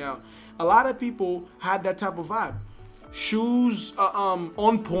live in right now, a lot of people had that type of vibe. Shoes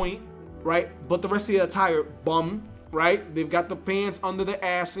on point, right? But the rest of the attire, bum, right? They've got the pants under the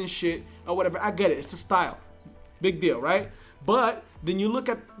ass and shit, or whatever. I get it. It's a style. Big deal, right? But then you look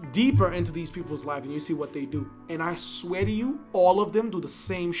at deeper into these people's lives and you see what they do. And I swear to you, all of them do the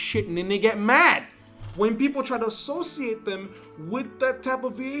same shit, and then they get mad when people try to associate them with that type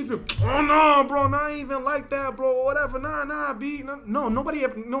of behavior. Oh no, bro, not even like that, bro, whatever. No, nobody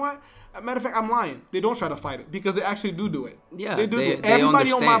ever, you know what? Matter of fact, I'm lying. They don't try to fight it because they actually do it. Yeah, they do it.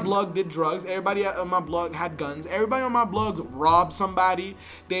 Everybody on my blog did drugs. Everybody on my blog had guns. Everybody on my blog robbed somebody.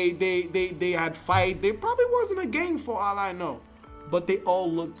 They had fight. They probably wasn't a gang for all I know, but they all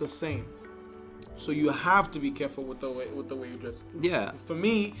look the same. So you have to be careful with the way you dress. Yeah. For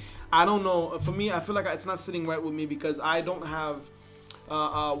me, I don't know. For me, I feel like it's not sitting right with me because I don't have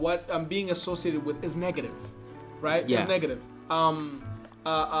what I'm being associated with is negative, right? Yeah. It's negative.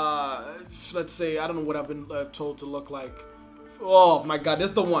 Let's say I don't know what I've been told to look like. Oh my God, this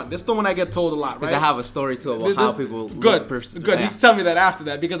is the one. This is the one I get told a lot, right? Because I have a story too about how people look. Good. Yeah. You tell me that after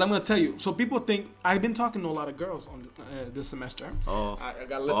that because I'm gonna tell you. So people think I've been talking to a lot of girls on this semester. Oh, I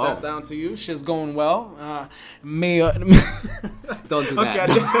gotta let that down to you. Shit's going well. Don't do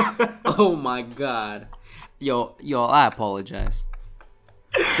that. Oh my God, yo, I apologize.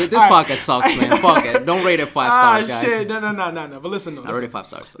 This podcast sucks, man. Fuck it. Don't rate it 5 stars, guys. Shit. No. But listen, no. I rate it 5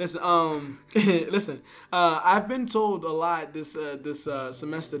 stars. Listen, listen. I've been told a lot this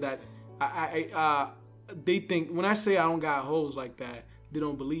semester that they think when I say I don't got hoes like that, they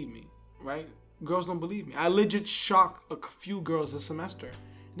don't believe me, right? Girls don't believe me. I legit shock a few girls this semester.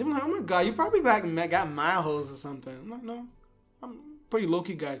 They're like, oh my god, you probably got my hoes or something. I'm like, no, I'm pretty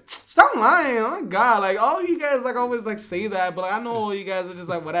low-key guy. Stop lying. Oh my god, like all you guys like always like say that, but like, I know all you guys are just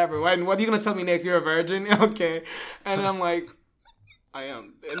like whatever. What are you gonna tell me next? You're a virgin? Okay. And I'm like, I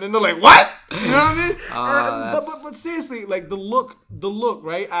am. And then they're like, what? You know what I mean? But seriously, like the look,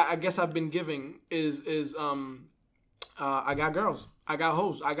 right? I guess I've been giving is I got girls. I got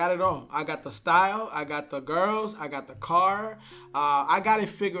hoes. I got it all. I got the style. I got the girls. I got the car. I got it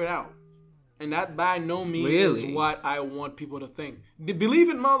figured out. And that by no means is what I want people to think. Believe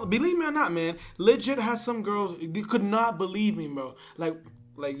me or not, man. Legit has some girls, they could not believe me, bro. Like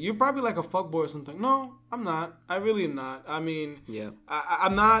you're probably like a fuckboy or something. No, I'm not. I really am not. I mean, yeah,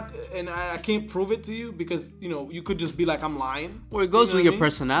 I'm not, and I can't prove it to you because you could just be like I'm lying. Well, it goes with your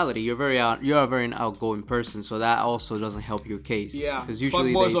personality. You're a very outgoing person, so that also doesn't help your case. Yeah, because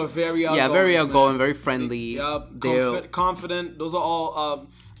usually fuckboys are very outgoing. Yeah, very outgoing, very friendly. Confident. Those are all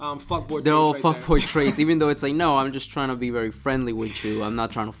fuckboy. They're all fuckboy traits. Even though it's like, no, I'm just trying to be very friendly with you. I'm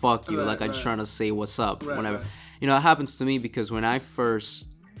not trying to fuck you. I'm just trying to say what's up. Whenever. Right. It happens to me because when I first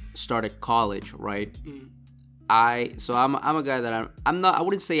started college, right? I'm a guy that I'm not. I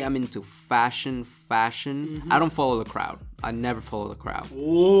wouldn't say I'm into fashion. Mm-hmm. I don't follow the crowd. I never follow the crowd.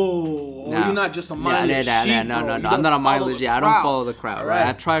 Oh, no. You're not just a mindless sheep, no. I'm not a mindless. Yeah, I don't follow the crowd. Right?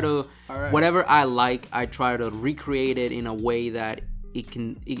 I try to whatever I like. I try to recreate it in a way that it's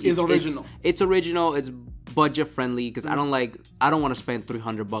original. It's original. It's budget friendly because I don't want to spend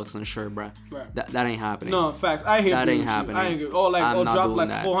 $300 on a shirt, bro. Right. That ain't happening. No, facts. I hate that ain't happening. I ain't drop like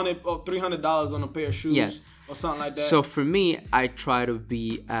 $400 or $300 on a pair of shoes or something like that. So for me, I try to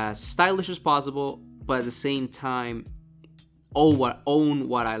be as stylish as possible, but at the same time, own what I'm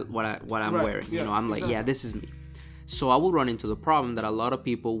wearing. Yeah, I'm like, yeah, this is me. So I would run into the problem that a lot of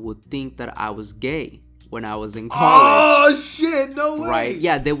people would think that I was gay when I was in college. Oh shit! No way. Right?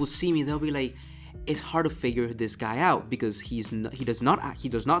 Yeah, they will see me. They'll be like, it's hard to figure this guy out because he does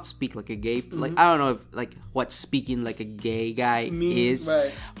not speak like a gay. Mm-hmm. Like I don't know if what speaking like a gay guy is,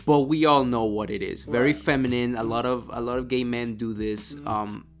 right. But we all know what it is. Very feminine. A lot of gay men do this.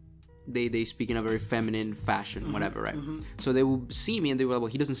 Mm-hmm. They speak in a very feminine fashion, mm-hmm. whatever, right? Mm-hmm. So they will see me and they will,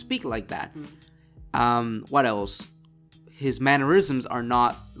 well, he doesn't speak like that. Mm-hmm. What else? His mannerisms are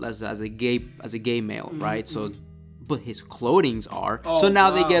not as a gay male, mm-hmm. right? So, but his clothings are. Oh, so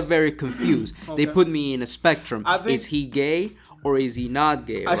now they get very confused. Okay. They put me in a spectrum. Is he gay or is he not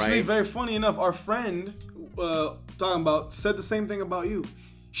gay? Actually, right? Very funny enough, our friend said the same thing about you.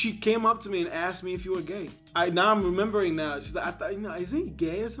 She came up to me and asked me if you were gay. Now I'm remembering now. She's like, I thought, is he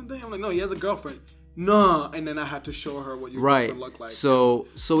gay or something? I'm like, no, he has a girlfriend. No, and then I had to show her what your girlfriend looked like. So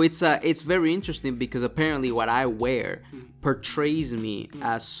it's very interesting because apparently what I wear portrays me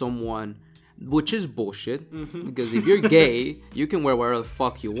as someone, which is bullshit. Mm-hmm. Because if you're gay, you can wear whatever the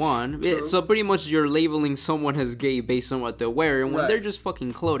fuck you want. So pretty much you're labeling someone as gay based on what they're wearing when they're just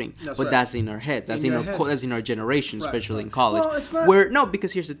fucking clothing. That's in our head. That's in our generation, especially in college. Well, it's not.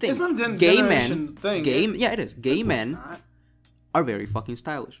 Because here's the thing. It's not a gay men. It is. Gay men are very fucking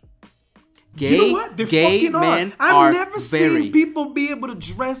stylish. You know what? They're fucking men I've never seen people be able to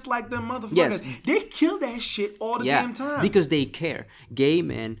dress like them motherfuckers. Yes. They kill that shit all the damn time. Because they care. Gay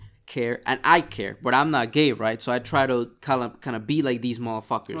men care, and I care, but I'm not gay, right? So I try to kind of be like these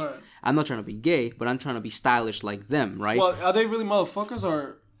motherfuckers. Right. I'm not trying to be gay, but I'm trying to be stylish like them, right? Well, are they really motherfuckers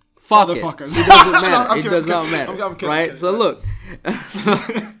or fuck motherfuckers? It doesn't matter. It does not matter. I'm kidding, right? So look,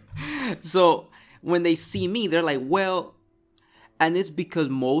 so when they see me, they're like, well, and it's because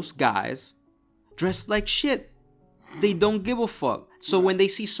most guys dress like shit. They don't give a fuck. So when they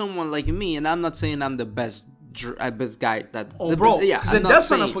see someone like me, and I'm not saying I'm the best guy that. Oh, bro. Yeah,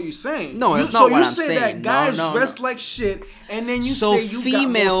 that's not what you're saying. No, that's not what I'm saying. So you say that guys dress like shit, and then you say you got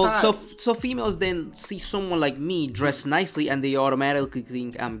more style. So females then see someone like me dress nicely, and they automatically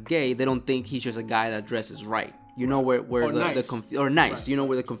think I'm gay. They don't think he's just a guy that dresses right. You know where nice. You know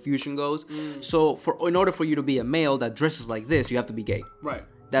where the confusion goes. So in order for you to be a male that dresses like this, you have to be gay. Right.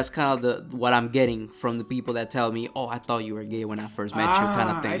 That's kind of what I'm getting from the people that tell me, "Oh, I thought you were gay when I first met you," kind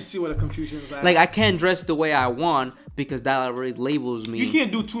of thing. I see what the confusion is at. Like, I can't dress the way I want because that already labels me. You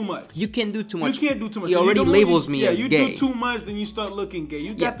can't do too much. You can't do too much. It already labels me as you gay. do too much, then you start looking gay.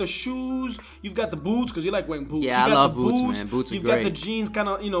 You got the shoes, you've got the boots because you like wearing boots. Yeah, you got I love the boots, man. Boots are You've great. got the jeans kind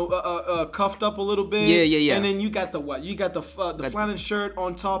of, cuffed up a little bit. Yeah. And then you got the what? You got the flannel shirt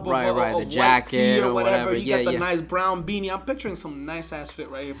on top of the white jacket tee or whatever. You got the nice brown beanie. I'm picturing some nice ass fit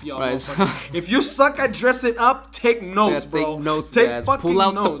right here for y'all. Right. If you suck at dressing up, take notes, bro. Take notes, take guys. fucking Pull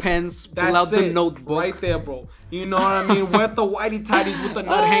out notes. the pens. Pull That's out the it. notebook. Right there, bro. You know what I mean? Wear the whitey tighties with the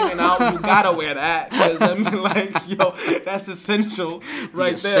nut hanging out. You gotta wear that. 'Cause, I mean, like, yo, that's essential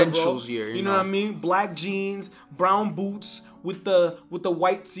right there, bro. Essentials here, you know what I mean? Black jeans, brown boots with the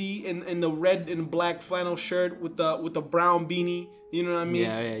white tee and the red and black flannel shirt with the brown beanie. You know what I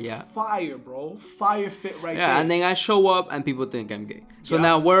mean? Yeah. Fire, bro. Fire fit right there. Yeah, and then I show up and people think I'm gay. So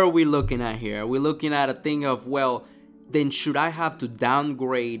now where are we looking at here? Are we looking at a thing of, well, then should I have to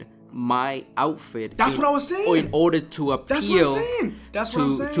downgrade my outfit? That's what I was saying. Or in order to appeal That's what I'm saying. That's what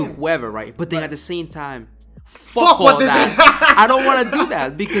I'm saying. to whoever, right? But then at the same time, fuck all that. I don't want to do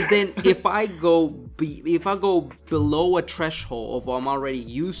that because then if I go below a threshold of what I'm already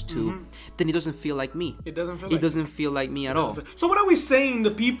used to, then it doesn't feel like me. It doesn't feel like me at all. So what are we saying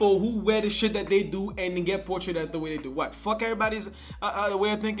to people who wear the shit that they do and then get portrayed the way they do? What? Fuck everybody's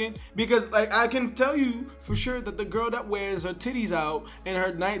way of thinking? Because like I can tell you for sure that the girl that wears her titties out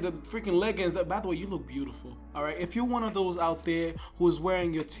and the freaking leggings, by the way, you look beautiful. All right, if you're one of those out there who's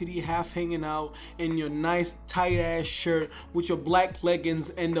wearing your titty half hanging out and your nice tight ass shirt with your black leggings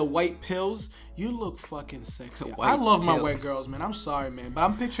and the white pills, you look fucking sexy. I love my white girls, man. I'm sorry, man, but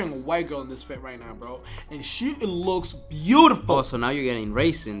I'm picturing a white girl in this fit right now, bro, and she looks beautiful. Oh, so now you're getting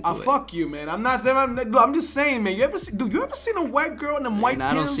race into it. Fuck you, man. I'm just saying, man. You ever seen a white girl in them white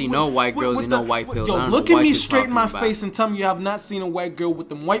pills? I don't see no white girls in no white pills. Yo, look at me straight in my face and tell me you have not seen a white girl with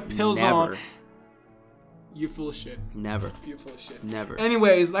them white pills on. You're full of shit. Never. You're full of shit. Never.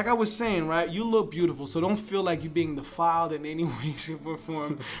 Anyways, like I was saying, right? You look beautiful, so don't feel like you're being defiled in any way, shape, or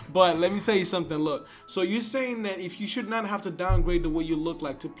form. But let me tell you something. Look, so you're saying that if you should not have to downgrade the way you look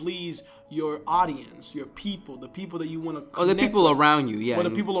like to please your audience, your people, the people that you want to connect the people around you, yeah. Or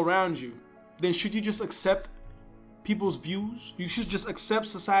the people around you, then should you just accept people's views? You should just accept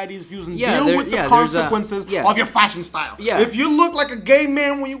society's views and deal with the consequences of your fashion style. Yeah. If you look like a gay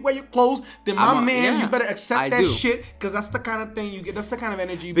man when you wear your clothes, then you better accept that shit, because that's the kind of thing you get. That's the kind of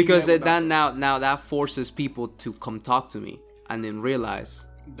energy you because now that forces people to come talk to me and then realize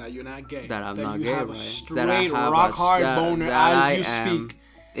that you're not gay. That I'm not gay. You have right? a straight rock hard boner as you speak.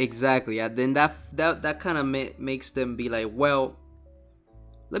 Exactly. And then that kind of makes them be like, well,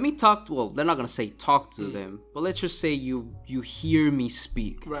 let me talk to, well, they're not going to say talk to them, but let's just say you hear me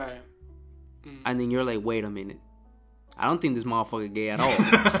speak. Right. And then you're like, wait a minute. I don't think this motherfucker gay at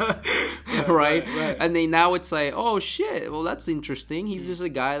all. right? And then now it's like, oh shit, well, that's interesting. He's just a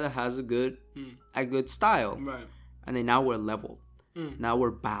guy that has a good style. Right. And then now we're leveled. Now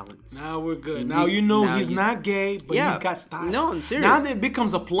we're balanced. Now we're good. Now he's not gay, but he's got style. No, I'm serious. Now it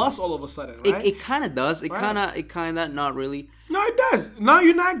becomes a plus all of a sudden, right? It kind of does. It kind of not really. No, it does. Now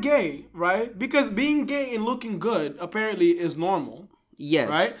you're not gay, right? Because being gay and looking good apparently is normal. Yes.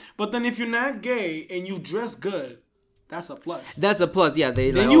 Right? But then if you're not gay and you dress good, that's a plus. That's a plus, yeah.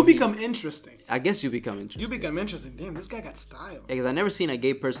 Then you become interesting. I guess you become interesting. You become interesting. Damn, this guy got style. Yeah, because I've never seen a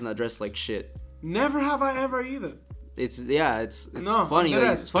gay person that dressed like shit. Never have I ever either. It's funny.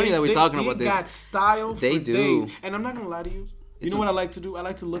 It's funny that we're talking about this. They got style for days. And I'm not going to lie to you. You know what I like to do? I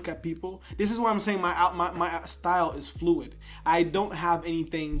like to look at people. This is why I'm saying my style is fluid. I don't have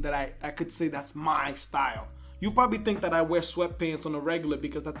anything that I could say that's my style. You probably think that I wear sweatpants on a regular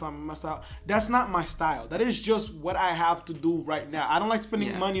because that's not my style. That's not my style. That is just what I have to do right now. I don't like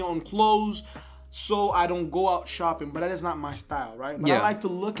spending money on clothes, so I don't go out shopping. But that is not my style, right? But I like to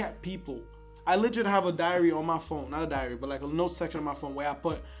look at people. I legit have a diary on my phone. Not a diary, but like a note section on my phone where I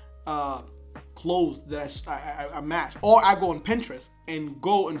put clothes that I match. Or I go on Pinterest and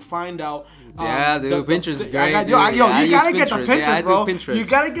go and find out. Pinterest is great. You gotta get the Pinterest, bro. Pinterest. You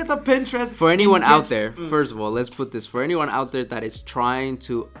gotta get the Pinterest. For anyone out there, first of all, let's put this. For anyone out there that is trying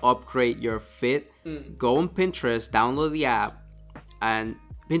to upgrade your fit, go on Pinterest, download the app, and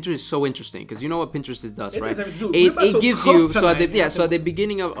Pinterest is so interesting because you know what Pinterest does, right? It gives you so at the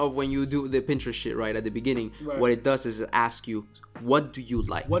beginning of when you do the Pinterest shit, right? At the beginning, what it does is it asks you, what do you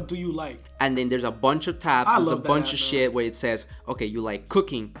like? What do you like? And then there's a bunch of tabs. There's a bunch of shit where it says, okay, you like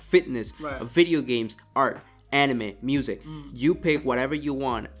cooking, fitness, video games, art, anime, music. You pick whatever you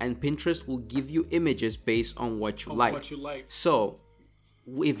want, and Pinterest will give you images based on what you like. What you like. So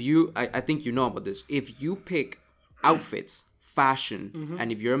I think you know about this. If you pick outfits, fashion,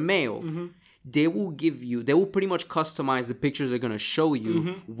 and if you're a male, they will pretty much customize the pictures they're gonna show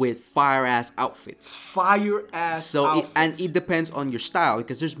you with fire ass outfits. Fire ass outfits. It depends on your style,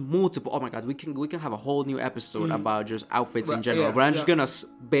 because there's multiple. Oh my god, we can have a whole new episode about just outfits in general. Yeah, but I'm just gonna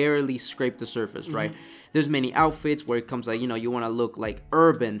barely scrape the surface, right? There's many outfits where it comes like, you want to look like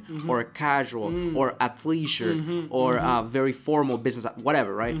urban or casual or athleisure or very formal business,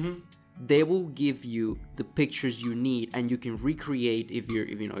 whatever, right? They will give you the pictures you need, and you can recreate if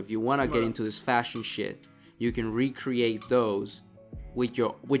you want to get into this fashion shit, you can recreate those with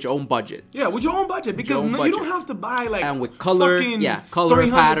your own budget. Yeah, with your own budget, because you don't have to buy like and with color, color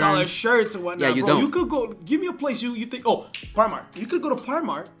 $300 patterns, shirts and whatnot. Yeah, you bro. don't. You could go. Give me a place you think. Oh, Primark. You could go to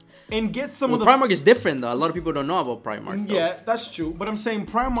Primark and get some of the. Primark is different though. A lot of people don't know about Primark. Though. Yeah, that's true. But I'm saying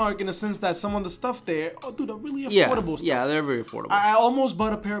Primark in the sense that some of the stuff there, they're really affordable stuff. Yeah, they're very affordable. I almost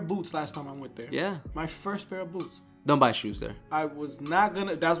bought a pair of boots last time I went there. Yeah. My first pair of boots. Don't buy shoes there. I was not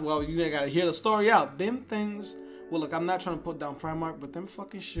gonna. You gotta hear the story out. Them things. Well, look, I'm not trying to put down Primark, but them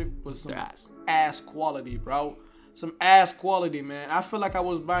fucking shit was some ass quality, bro. Some ass quality, man. I feel like I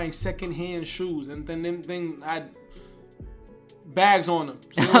was buying secondhand shoes, and then them thing had bags on them,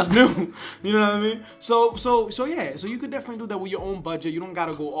 so it was new. You know what I mean? So yeah. So you could definitely do that with your own budget. You don't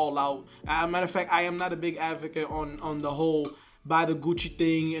gotta go all out. Matter of fact, I am not a big advocate on the whole buy the Gucci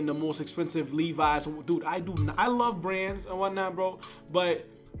thing and the most expensive Levi's. Dude, I love brands and whatnot, bro. But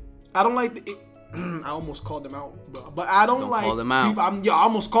I don't like I almost called them out, bro. But I don't like call them out. People, I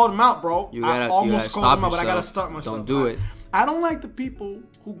almost called them out, bro. I almost called them out, but I gotta stop myself. Don't do it. I don't like the people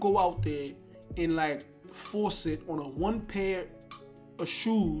who go out there and like force it on a one pair of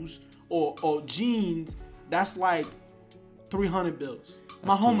shoes or jeans that's like 300 bills.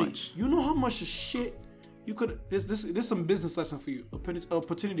 My homie, you know how much of shit you could. This some business lesson for you.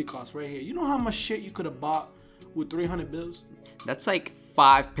 Opportunity cost right here. You know how much shit you could have bought with 300 bills? That's like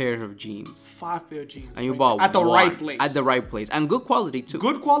 5 pairs of jeans. 5 pair of jeans. And you bought at the right place. At the right place. And good quality too.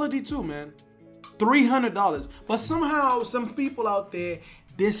 Good quality too, man. $300. But somehow some people out there,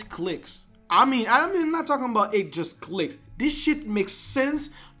 this clicks. I mean, I'm not talking about it just clicks. This shit makes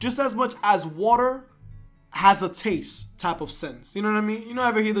sense just as much as water has a taste type of sense. You know what I mean? You know,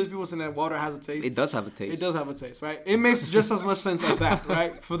 ever hear those people saying that water has a taste? It does have a taste. It does have a taste, right? It makes just as much sense as that,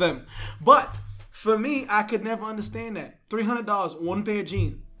 right? For them. But for me, I could never understand that. $300, one pair of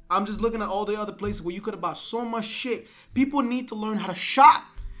jeans. I'm just looking at all the other places where you could have bought so much shit. People need to learn how to shop.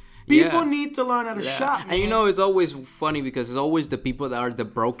 People need to learn how to shop, man. And you know, it's always funny because it's always the people that are the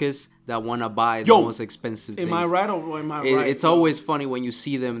brokest that want to buy the most expensive things. Am I right or am I right? It's always funny when you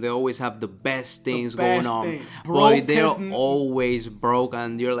see them. They always have the best things going on. But they're always broke,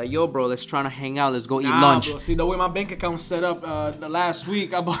 and you're like, yo, bro, let's try to hang out. Let's go eat lunch. Bro. See, the way my bank account set up the last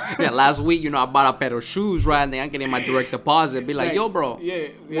week, I bought... last week, I bought a pair of shoes, right? And then I get in my direct deposit. Be like, yo, bro,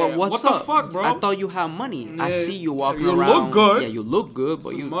 what's up? The fuck, bro? I thought you had money. Yeah. I see you walking around. You look good. Yeah, you look good,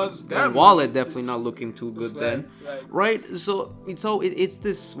 but your wallet definitely not looking too good then. Right? So it's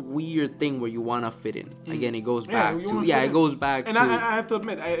this weird thing where you want to fit in. Again, it goes back it goes back and to... And I have to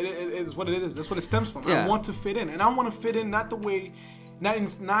admit, it's what it is. That's what it stems from. I want to fit in. And I want to fit in not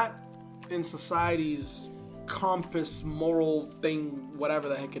in society's compass, moral thing, whatever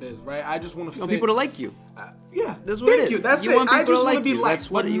the heck it is, right? I just want to fit. People to like you. That's what it is. Thank you. That's you want it. People I just want to be liked. That's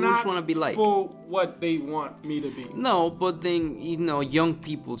what you just want to be like. For what they want me to be. No, but then, young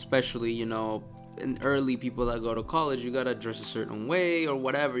people especially, and early people that go to college, you gotta dress a certain way or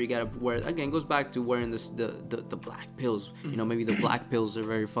whatever. You gotta wear. Again, it goes back to wearing the black pills. Maybe the black pills are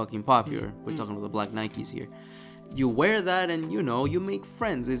very fucking popular. We're talking about the black Nikes here. You wear that, and you make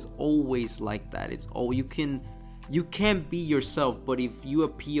friends. It's always like that. You can't be yourself, but if you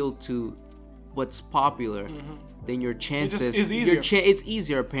appeal to what's popular, then your chances it's easier. It's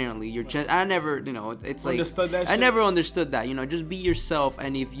easier apparently. Your chance. I never, it's like understood that I never understood that. Just be yourself,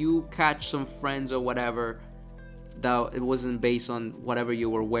 and if you catch some friends or whatever that it wasn't based on whatever you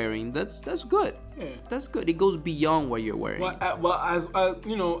were wearing, that's good. Yeah, that's good. It goes beyond what you're wearing. Well, as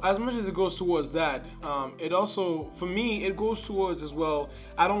much as it goes towards that, it also for me it goes towards as well.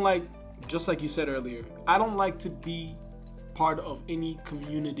 I don't like, just like you said earlier, I don't like to be part of any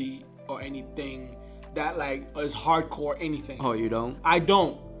community or anything that like is hardcore anything. Oh, you don't? I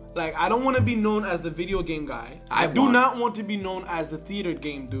don't. Like, I don't want to be known as the video game guy. I do not want to be known as the theater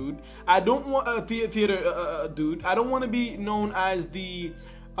game dude. I don't want a theater dude. I don't want to be known as the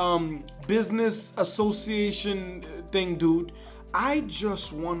business association thing dude. I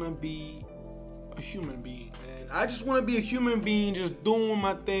just want to be a human being, man. I just want to be a human being, just doing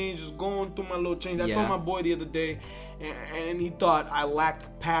my thing, just going through my little change. I told my boy the other day, and he thought I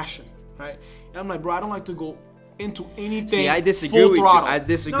lacked passion, right? And I'm like, bro, I don't like to go into anything. See, I disagree with throttle. you. I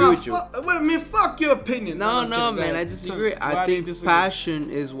disagree with you. Wait, man, fuck your opinion. No, man, I disagree. I think passion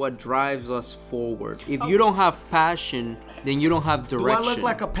is what drives us forward. If you don't have passion, then you don't have direction. Do I look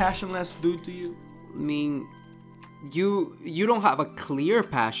like a passionless dude to you? I mean, you don't have a clear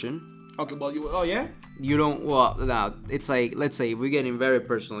passion. Okay, well, oh yeah? You don't, well, now, it's like, let's say, we're getting very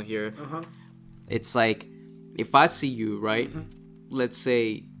personal here. It's like, if I see you, right? Let's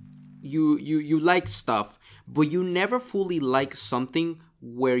say, you like stuff, but you never fully like something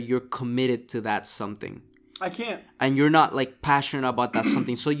where you're committed to that something. I can't. And you're not like passionate about that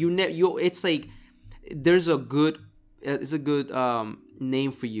something. So it's like there's a good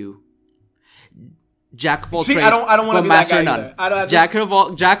name for you. Jack of all trades. I don't want to be that guy either. Jack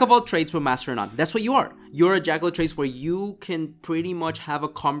of all trades, but master of none. That's what you are. You're a jack of all trades where you can pretty much have a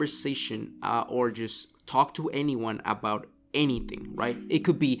conversation or just talk to anyone about anything, right? It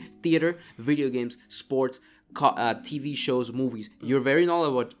could be theater, video games, sports, TV shows, movies. You're very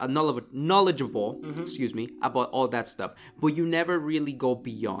knowledgeable, excuse me, about all that stuff. But you never really go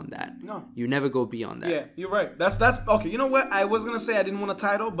beyond that. No. You never go beyond that. Yeah, you're right. That's okay. You know what? I was gonna say I didn't want a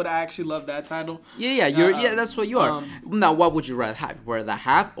title, but I actually love that title. Yeah, that's what you are. Now, what would you rather have? Rather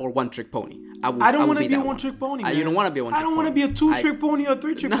have or one trick pony? I don't want to be a one-trick pony, man. You don't want to be a one-trick pony. I don't want to be a two-trick pony or a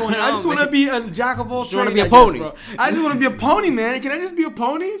three-trick pony. I just want to be a jack of all trades. You want to be a pony. Bro. I just want to be a pony, man. Can I just be a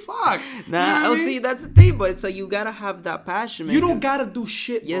pony? Fuck. Nah, you know see, that's the thing, but it's like you gotta have that passion, man. You don't gotta do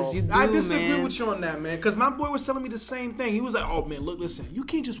shit, bro. Yes, you do, I disagree with you on that, man. Because my boy was telling me the same thing. He was like, oh, man, look, listen. You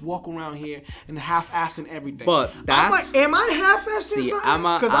can't just walk around here and half-assing everything. But that's... I'm like, am I half-assing something? I'm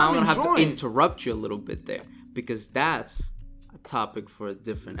gonna have to interrupt you a little bit there. Because that's topic for a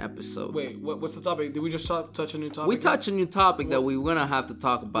different episode. Wait, what's the topic? Did we just touch a new topic? We touch a new topic that we're gonna have to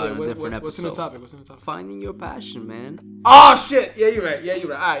talk about in a different episode. What's in the topic? Finding your passion, man. Oh shit! Yeah, you're right.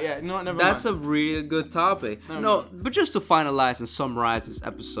 All right, yeah. No, never mind. That's a really good topic. But just to finalize and summarize this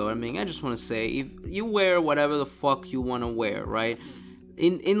episode, I mean, I just want to say, if you wear whatever the fuck you want to wear, right?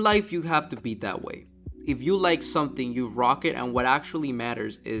 In life, you have to be that way. If you like something, you rock it, and what actually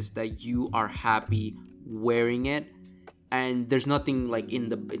matters is that you are happy wearing it. And there's nothing like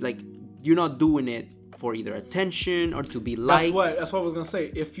you're not doing it for either attention or to be liked. That's what I was gonna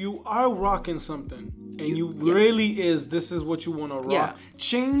say. If you are rocking something and this is what you want to rock,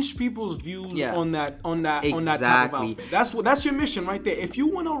 change people's views on that type of outfit. That's your mission right there. If you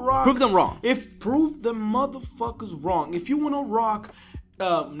want to rock, prove them wrong. Prove the motherfuckers wrong. If you want to rock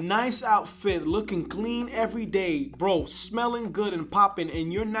nice outfit, looking clean every day, bro, smelling good and popping,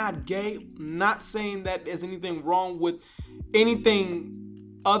 and you're not gay, not saying that there's anything wrong with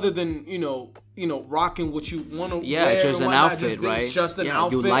anything other than, you know, rocking what you want to wear. Yeah, it's just an outfit, right? It's just an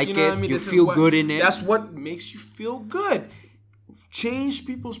outfit. You like you know it, what I mean? you feel good in it. That's what makes you feel good. Change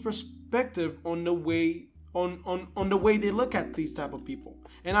people's perspective on the way on the way they look at these type of people.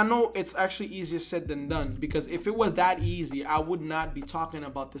 And I know it's actually easier said than done, because if it was that easy, I would not be talking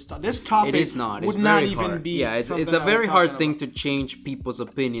about this topic. This topic it is not. would it's not very even hard. be. Yeah, it's a very hard thing to change people's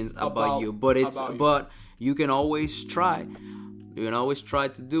opinions about you. But you can always try. You can always try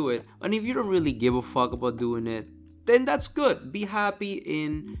to do it. And if you don't really give a fuck about doing it, then that's good. Be happy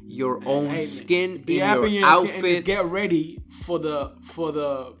in your own skin, in your outfit. And just get ready for the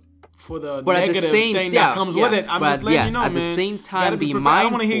but negative thing that comes with it. I'm just letting you know, at man. the same time, be mindful. I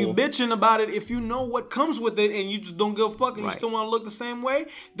don't want to hear you bitching about it. If you know what comes with it and you just don't give a fuck and you still want to look the same way,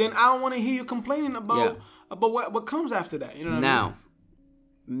 then I don't want to hear you complaining about what comes after that. You know what I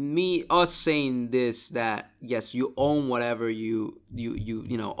mean? Us saying this, that yes, you own whatever you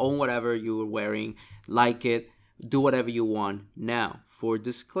own whatever you're wearing, like it, do whatever you want. Now, for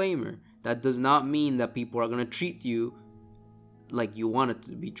disclaimer, that does not mean that people are gonna treat you like you want it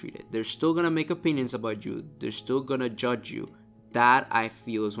to be treated. They're still gonna make opinions about you. They're still gonna judge you. That, I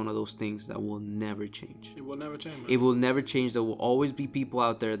feel, is one of those things that will never change. It will never change, man. It will never change. There will always be people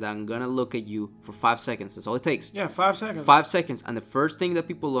out there that are gonna look at you for 5 seconds. That's all it takes. Yeah, 5 seconds. 5 seconds. And the first thing that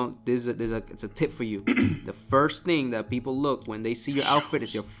people look, it's a tip for you. The first thing that people look when they see your outfit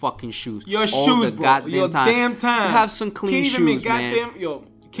is your fucking shoes. Your shoes, bro. Your damn time. You have some clean shoes, man.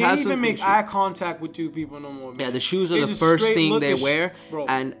 Can't even make eye contact with two people no more, man. Yeah, the shoes are the first thing they wear.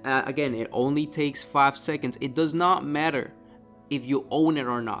 And again, it only takes 5 seconds. It does not matter if you own it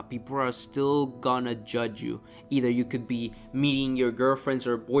or not. People are still gonna judge you. Either you could be meeting your girlfriends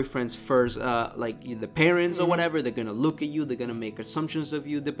or boyfriends first, like the parents or whatever. They're gonna look at you. They're gonna make assumptions of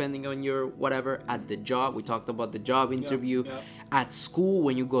you depending on your whatever. At the job, we talked about the job interview. Yep. At school,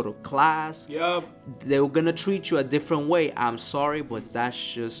 when you go to class, Yep. they're gonna treat you a different way. I'm sorry, but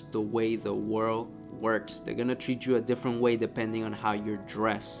that's just the way the world works. They're gonna treat you a different way depending on how you're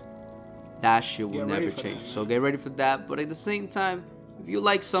dressed. That shit will never change. So get ready for that. But at the same time, if you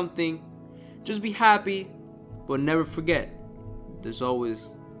like something, just be happy, but never forget, there's always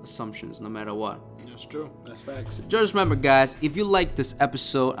assumptions no matter what. That's true. That's facts. Just remember, guys, if you like this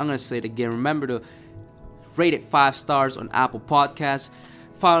episode, I'm gonna say it again. Remember to rate it 5 stars on Apple Podcasts.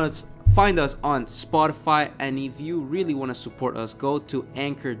 Find us on Spotify, and if you really want to support us, go to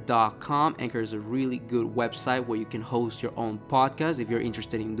anchor.com. Anchor is a really good website where you can host your own podcast if you're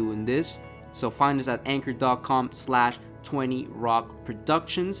interested in doing this. So find us at anchor.com/20rock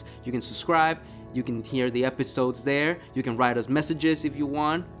productions. You can subscribe, you can hear the episodes there, you can write us messages if you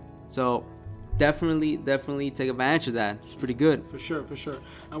want. So definitely take advantage of that. It's pretty good. For sure.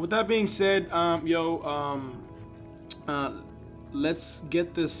 And with that being said, let's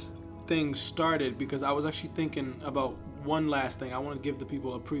get this thing started, because I was actually thinking about one last thing. I want to give the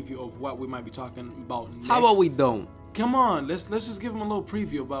people a preview of what we might be talking about next. How about we don't? Come on, let's just give them a little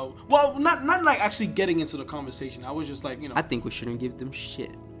preview about, well, not like actually getting into the conversation. I was just like, I think we shouldn't give them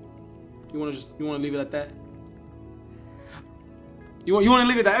shit. You want to leave it at that? You want to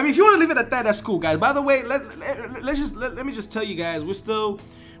leave it at that? I mean, if you want to leave it at that, that's cool, guys. By the way, let me just tell you guys, we're still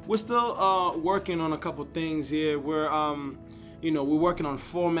working on a couple things here. We're working on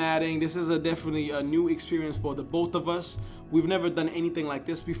formatting. This is definitely a new experience for the both of us. We've never done anything like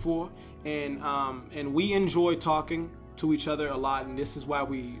this before, and we enjoy talking to each other a lot, and this is why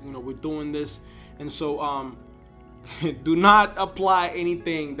we're doing this. And so do not apply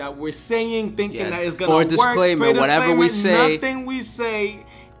anything that we're saying thinking that is gonna work. Disclaimer, whatever we say, nothing we say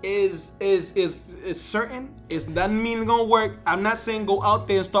is certain. It doesn't mean it's gonna work. I'm not saying go out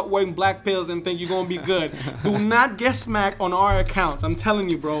there and start wearing black pills and think you're gonna be good. Do not get smacked on our accounts. I'm telling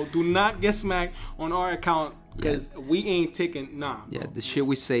you, bro. Do not get smacked on our account, because we ain't taking bro. Yeah, the shit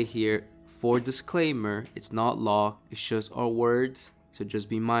we say here, for disclaimer, it's not law. It's just our words. So just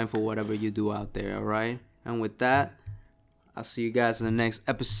be mindful whatever you do out there, all right? And with that, I'll see you guys in the next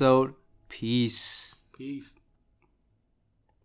episode. Peace. Peace.